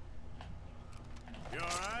 You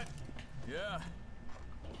alright? Yeah.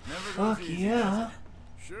 Never Fuck goes easy, yeah. does it?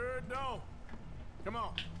 Sure don't. Come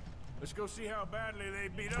on. Let's go see how badly they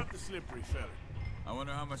beat up the slippery fella. I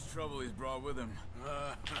wonder how much trouble he's brought with him.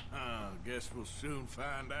 Guess we'll soon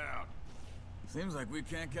find out. Seems like we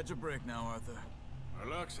can't catch a break now, Arthur. Our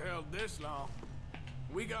luck's held this long.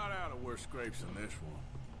 We got out of worse scrapes than this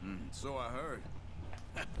one. So I heard.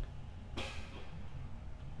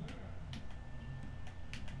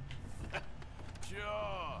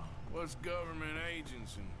 Sure. What's government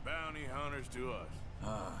agents and bounty hunters to us?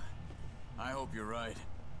 I hope you're right.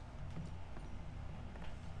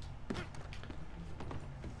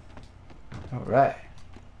 Alright.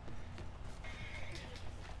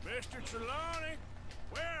 Mr. Trelawney,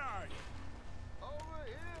 where are you? Over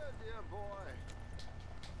here, dear boy.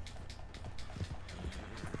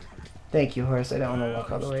 Thank you, horse. I don't want to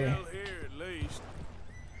walk all the Well, way. still here at least.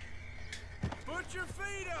 Put your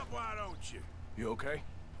feet up, why don't you? You okay?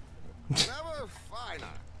 Never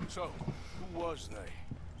finer. So, who was they?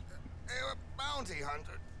 They were bounty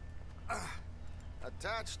hunter.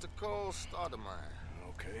 Attached to Cole Stoudemire.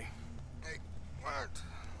 Okay. They weren't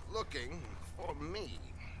looking for me,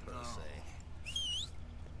 per se.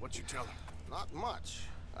 What'd you tell them? Not much.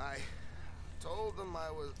 I told them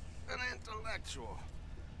I was an intellectual.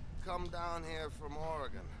 Come down here from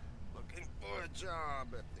Oregon, looking for a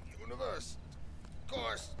job at the university. Of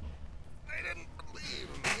course, they didn't believe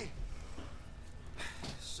me.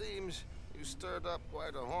 Seems you stirred up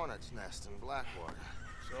quite a hornet's nest in Blackwater.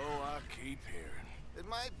 So I keep hearing. It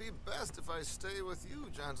might be best if I stay with you,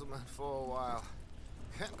 gentlemen, for a while.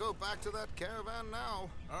 Can't go back to that caravan now.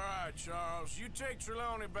 All right, Charles. You take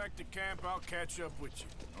Trelawney back to camp. I'll catch up with you.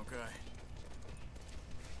 Okay.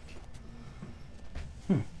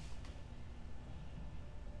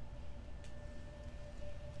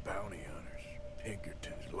 Bounty hunters,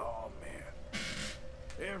 Pinkerton's lawmen.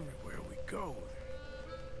 Everywhere we go,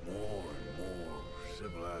 there's more and more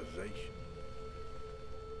civilization.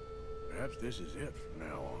 Perhaps this is it from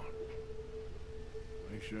now on.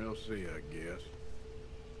 We shall see, I guess.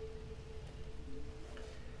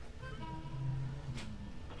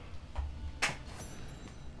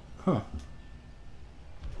 Huh.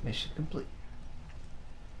 Mission complete.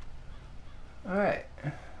 Alright.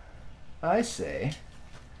 I say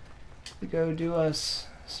we go do us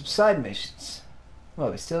some side missions.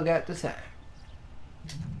 Well, we still got the time.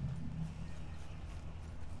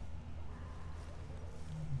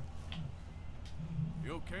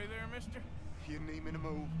 You okay there, mister? You need me to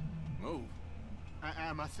move? Move.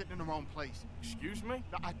 Am I sitting in the wrong place? Excuse me?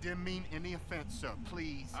 No, I didn't mean any offense, sir.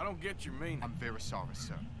 Please. I don't get your meaning. I'm very sorry,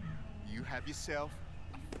 sir. You have yourself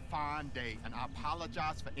a fine day, and I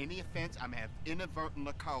apologize for any offense I may have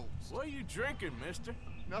inadvertently caused. What are you drinking, mister?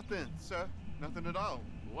 Nothing, sir. Nothing at all.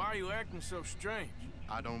 Why are you acting so strange?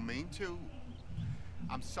 I don't mean to.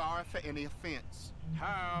 I'm sorry for any offense.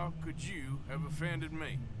 How could you have offended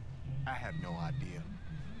me? I have no idea.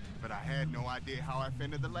 But I had no idea how I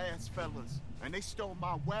offended the last fellas. And they stole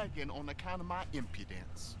my wagon on account of my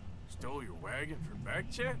impudence. Stole your wagon for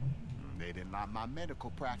back check? They didn't like my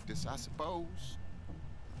medical practice, I suppose.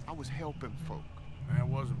 I was helping folk. That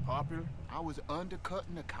wasn't popular? I was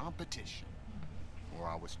undercutting the competition. Or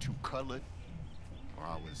I was too colored. Or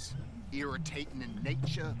I was irritating in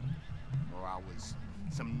nature. Or I was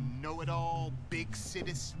some know-it-all, big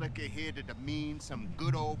city slicker here to demean some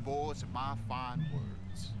good old boys of my fine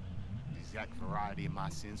words. These exact variety of my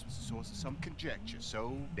sins was the source of some conjecture,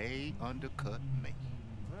 so they undercut me.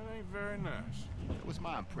 That ain't very nice. That was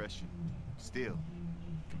my impression. Still,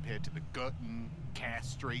 compared to the gutting,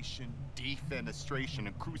 castration, defenestration,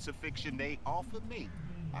 and crucifixion they offered me,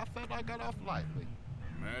 I felt I got off lightly.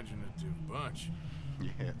 Imaginative bunch.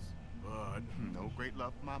 Yes. But no great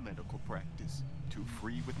love for my medical practice. Too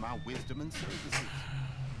free with my wisdom and services.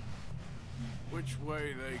 Which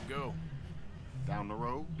way they go? Down the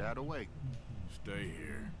road, that away. Stay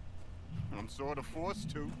here. I'm sort of forced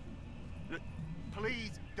to.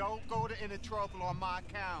 Please, don't go to any trouble on my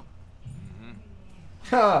account.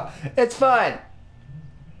 Oh, it's fine.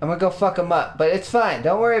 I'm gonna go fuck him up, but it's fine.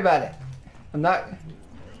 Don't worry about it. I'm not.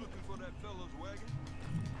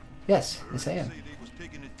 Yes, yes I am.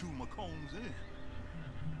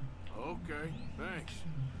 Okay, thanks.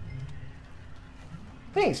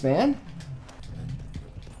 Thanks, man.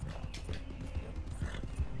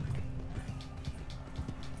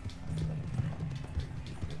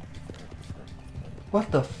 What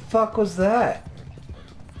the fuck was that?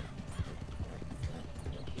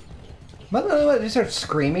 Mother, they start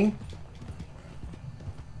screaming.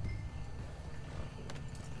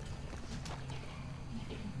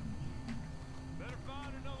 Better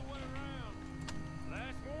find another way around.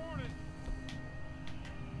 Last warning.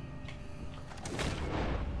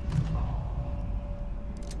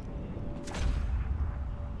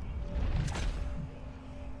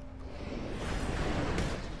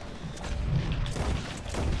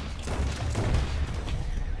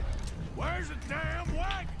 Where's the damn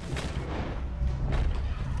wagon?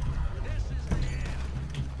 This is the end.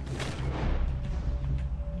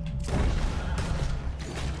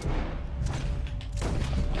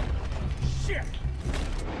 Shit!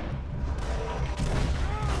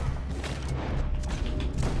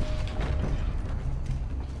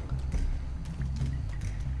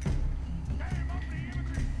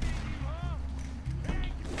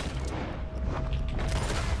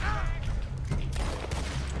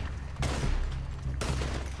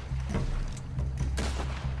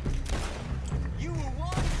 You were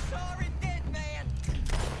one sorry dead man.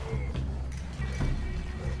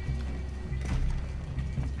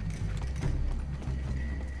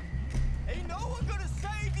 Ain't no one gonna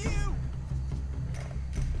save you.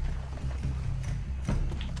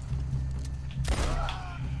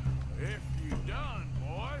 If you done,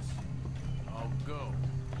 boys, I'll go.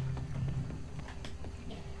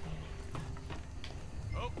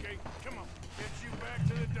 Okay, come on. Get you back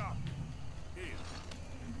to the dock. Here.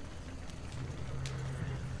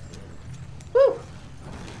 Woo!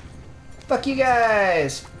 Fuck you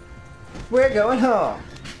guys. We're going home.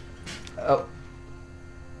 Oh.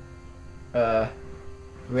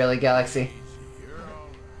 Really, Galaxy?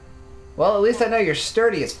 Well, at least I know you're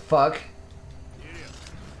sturdy as fuck.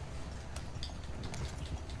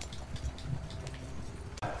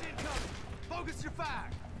 Focus your fire.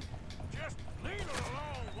 Just leave it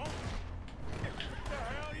alone, won't you? What the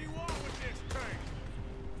hell you want with this thing?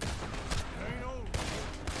 Ain't over.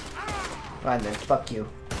 Fine then, fuck you.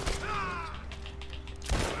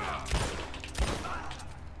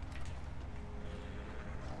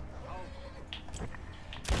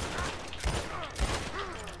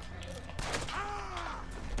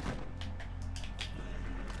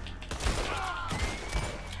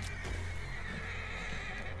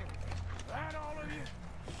 That all of you?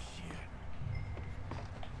 Shit.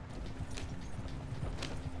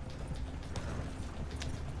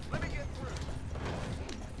 Let me get through.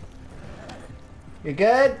 You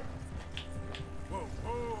good? Whoa,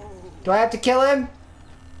 whoa. Do I have to kill him?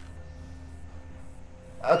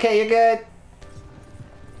 Okay, you're good.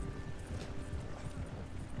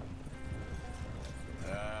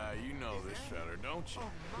 You know this feller, don't you?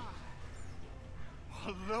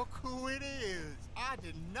 Oh, look who it is. I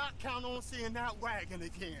did not count on seeing that wagon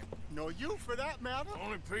again. Nor you, for that matter.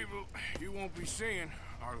 Only people you won't be seeing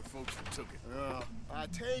are the folks that took it. I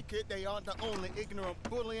take it they aren't the only ignorant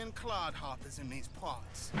bullying clodhoppers in these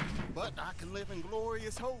parts. But I can live in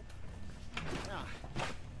glorious hope. Now,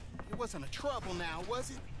 it wasn't a trouble now,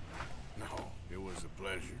 was it? No, it was a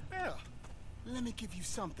pleasure. Yeah. Let me give you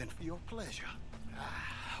something for your pleasure.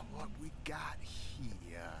 What we got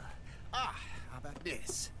here? How about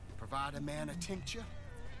this? Provide a man a tincture,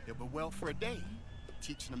 he'll be well for a day.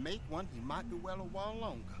 Teach him to make one, he might be well a while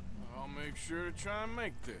longer. I'll make sure to try and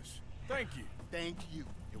make this. Thank you. Thank you.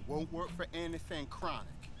 It won't work for anything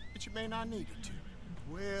chronic, but you may not need it to.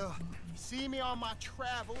 Well, if you see me on my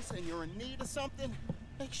travels and you're in need of something,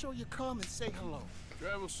 make sure you come and say hello.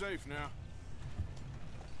 Travel safe now.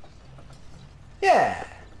 Yeah.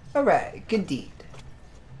 Alright, good deed.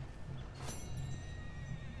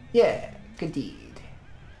 Yeah, good deed.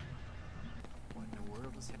 What in the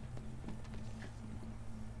world is it?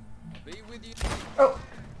 Be with you. Oh!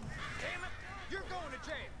 Damn it! You're going to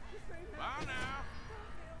jail. Bye now.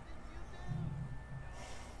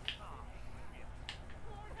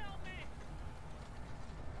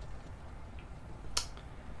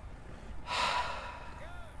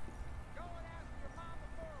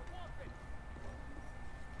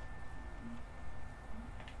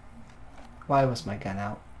 Why was my gun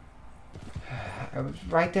out? I was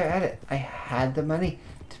right there at it. I had the money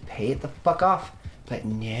to pay it the fuck off. But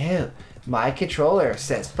no, my controller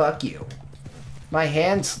says fuck you. My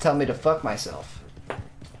hands tell me to fuck myself.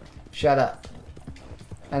 Shut up.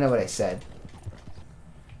 I know what I said.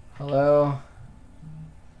 Hello?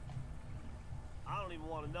 I don't even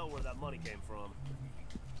want to know where that money came from.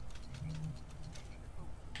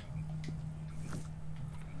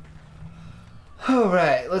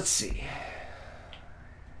 Alright, let's see.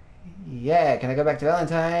 Yeah, can I go back to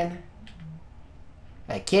Valentine?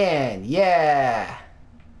 I can, yeah!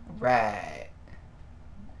 Right.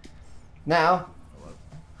 Now,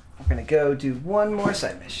 we're gonna go do one more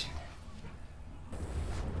side mission.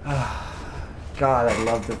 God, I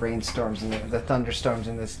love the rainstorms and the thunderstorms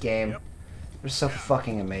in this game. They're so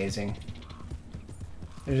fucking amazing.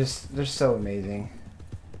 They're so amazing.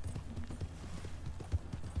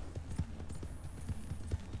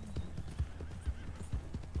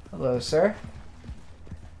 Hello, sir.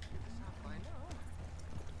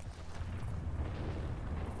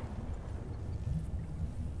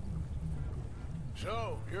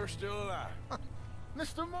 So, you're still alive.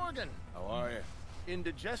 Mr. Morgan. How are you?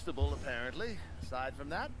 Indigestible, apparently. Aside from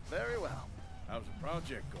that, very well. How's the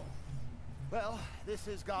project going? Well, this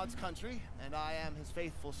is God's country, and I am his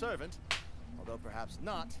faithful servant, although perhaps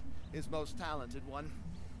not his most talented one.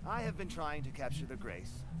 I have been trying to capture the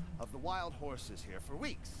grace of the wild horses here for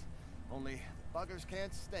weeks. Only the buggers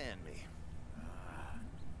can't stand me.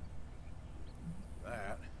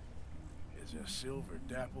 That is a silver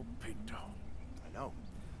dappled pinto. I know.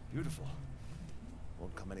 Beautiful.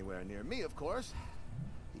 Won't come anywhere near me, of course.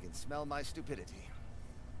 He can smell my stupidity.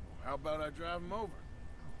 How about I drive him over?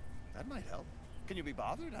 That might help. Can you be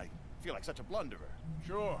bothered? I feel like such a blunderer.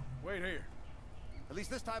 Sure. Wait here. At least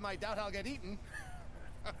this time I doubt I'll get eaten.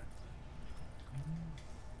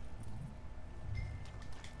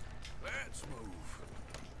 Let's move.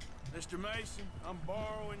 Mr. Mason, I'm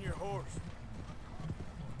borrowing your horse.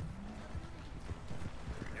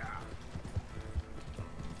 Yeah.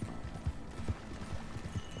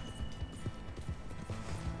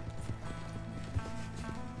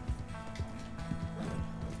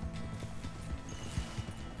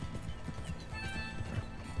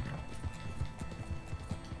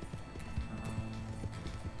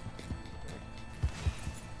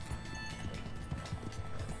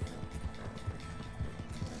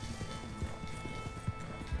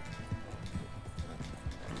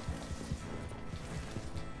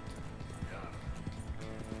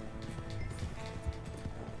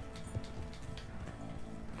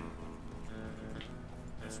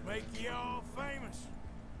 Make you all famous.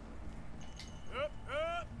 Up,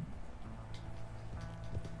 up.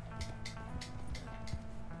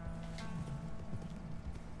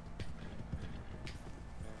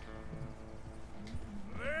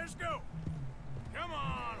 Let's go. Come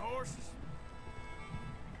on, horses.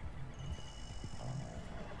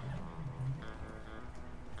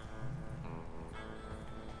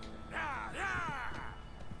 Yeah, yeah.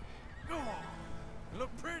 Go on. You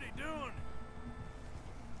look pretty doing it.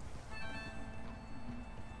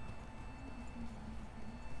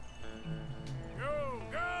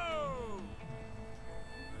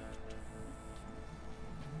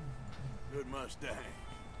 Good Mustang.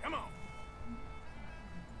 Come on.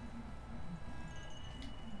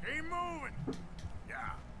 Keep moving.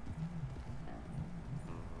 Yeah.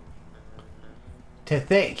 To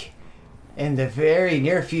think, in the very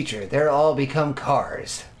near future, they'll all become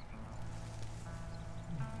cars.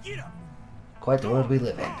 Get up. Quite the world we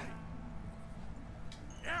live in.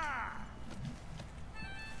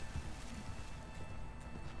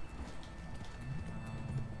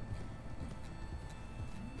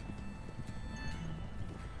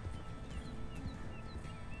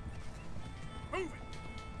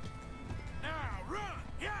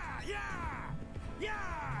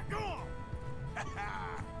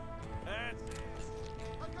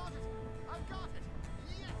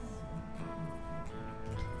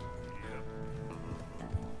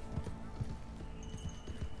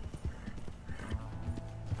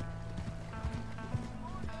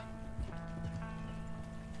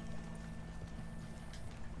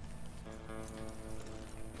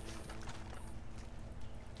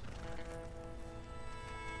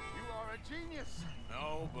 genius.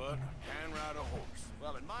 No, but I can ride a horse.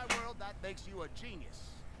 Well, in my world, that makes you a genius.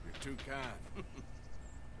 You're too kind.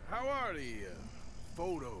 How are the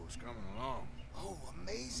photos coming along? Oh,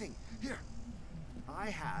 amazing. Here, I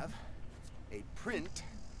have a print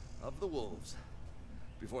of the wolves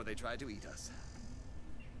before they tried to eat us.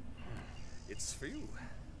 It's for you.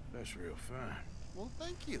 That's real fine. Well,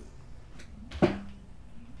 thank you.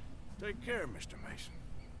 Take care, Mr. Mason.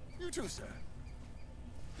 You too, sir.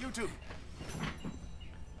 You too.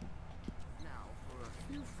 Now, for a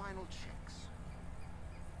few final checks.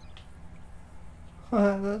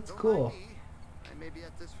 That's Don't cool. mind me. I may be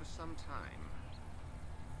at this for some time.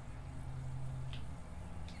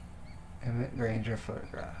 Emmett Granger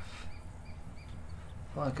photograph.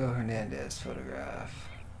 Blanco Hernandez photograph.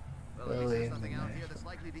 Well, at least Lily there's nothing out May. here that's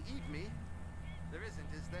likely to eat me. There isn't,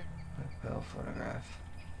 is there? Bell photograph.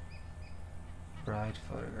 Bride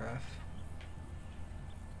photograph.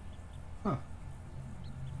 Huh.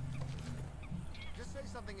 Just say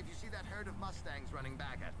something if you see that herd of Mustangs running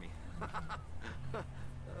back at me.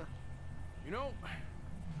 You know,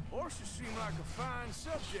 horses seem like a fine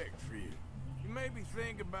subject for you. You maybe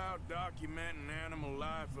think about documenting animal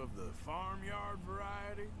life of the farmyard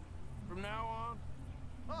variety from now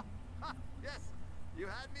on? Yes, you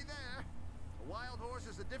had me there. A wild horse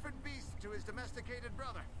is a different beast to his domesticated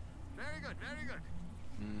brother. Very good, very good.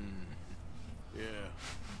 Yeah.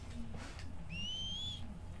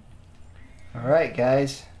 Alright,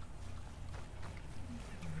 guys.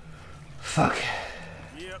 Fuck.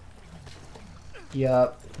 Yep.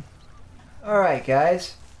 Yup. Alright,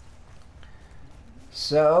 guys.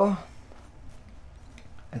 So,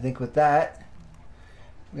 I think with that,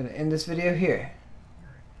 I'm going to end this video here.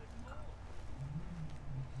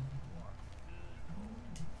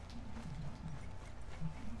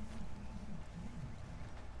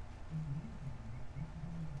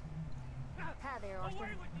 Hi there, Arthur. Away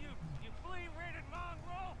with you, you flea-rated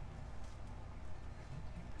mongrel!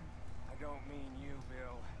 I don't mean you,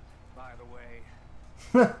 Bill, by the way.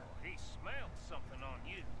 He smells something on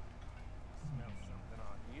you. Smells something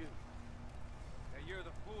on you. Now you're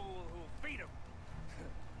the fool who'll feed him.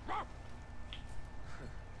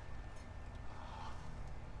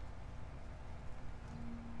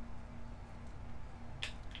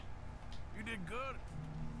 You did good,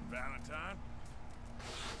 Valentine.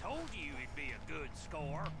 Told you he'd be a good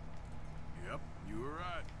score. Yep, you were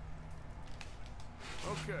right.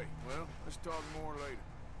 Okay, well, let's talk more later.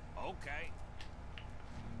 Okay.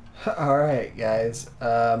 Alright, guys.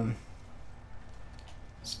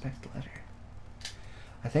 Respect letter.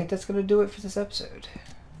 I think that's going to do it for this episode.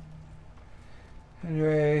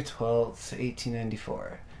 January 12th,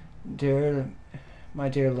 1894. My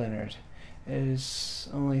dear Leonard, it is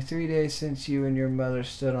only 3 days since you and your mother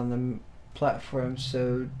stood on the platform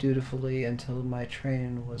so dutifully until my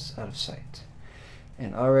train was out of sight.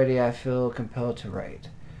 And already I feel compelled to write.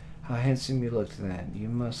 How handsome you looked then. You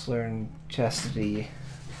must learn chastity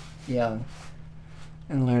young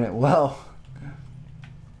and learn it well.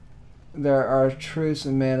 There are truths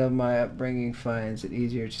a man of my upbringing finds it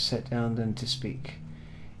easier to set down than to speak,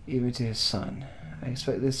 even to his son. I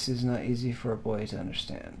expect this is not easy for a boy to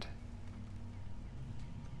understand.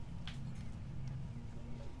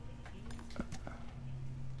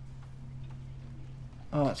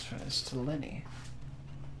 Oh, it's to Lenny.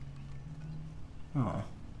 Oh.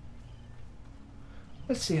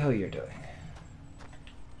 Let's see how you're doing.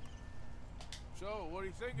 So, what do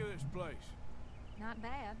you think of this place? Not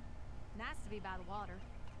bad. Nice to be by the water.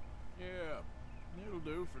 Yeah, it'll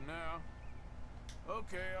do for now.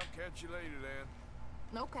 Okay, I'll catch you later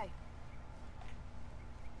then. Okay.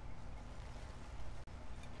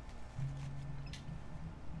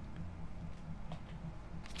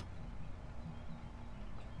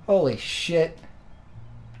 Holy shit.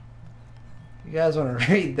 You guys want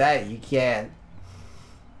to read that, you can.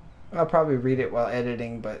 I'll probably read it while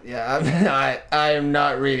editing, but yeah, I am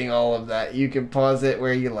not reading all of that. You can pause it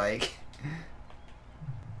where you like.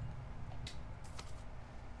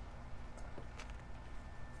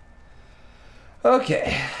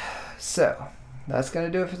 Okay, so that's going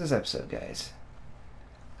to do it for this episode, guys.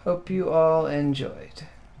 Hope you all enjoyed.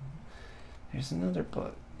 There's another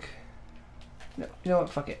book. No, you know what?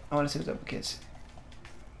 Fuck it. I want to see what the book is.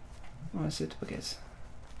 I want to see what the book is.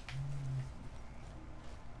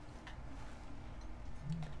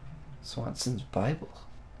 Swanson's Bible.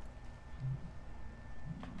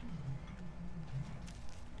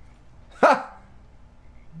 Ha!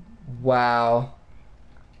 Wow.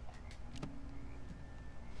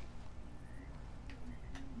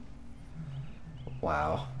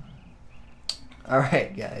 Wow.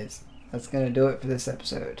 Alright, guys. That's going to do it for this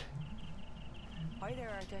episode. Hi there,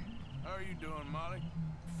 Arthur. How are you doing, Molly?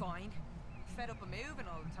 Fine. Fed up of moving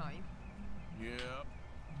all the time. Yep,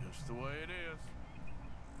 just the way it is.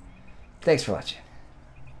 Thanks for watching.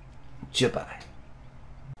 Goodbye.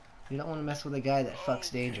 You don't want to mess with a guy that fucks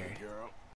danger. Girl.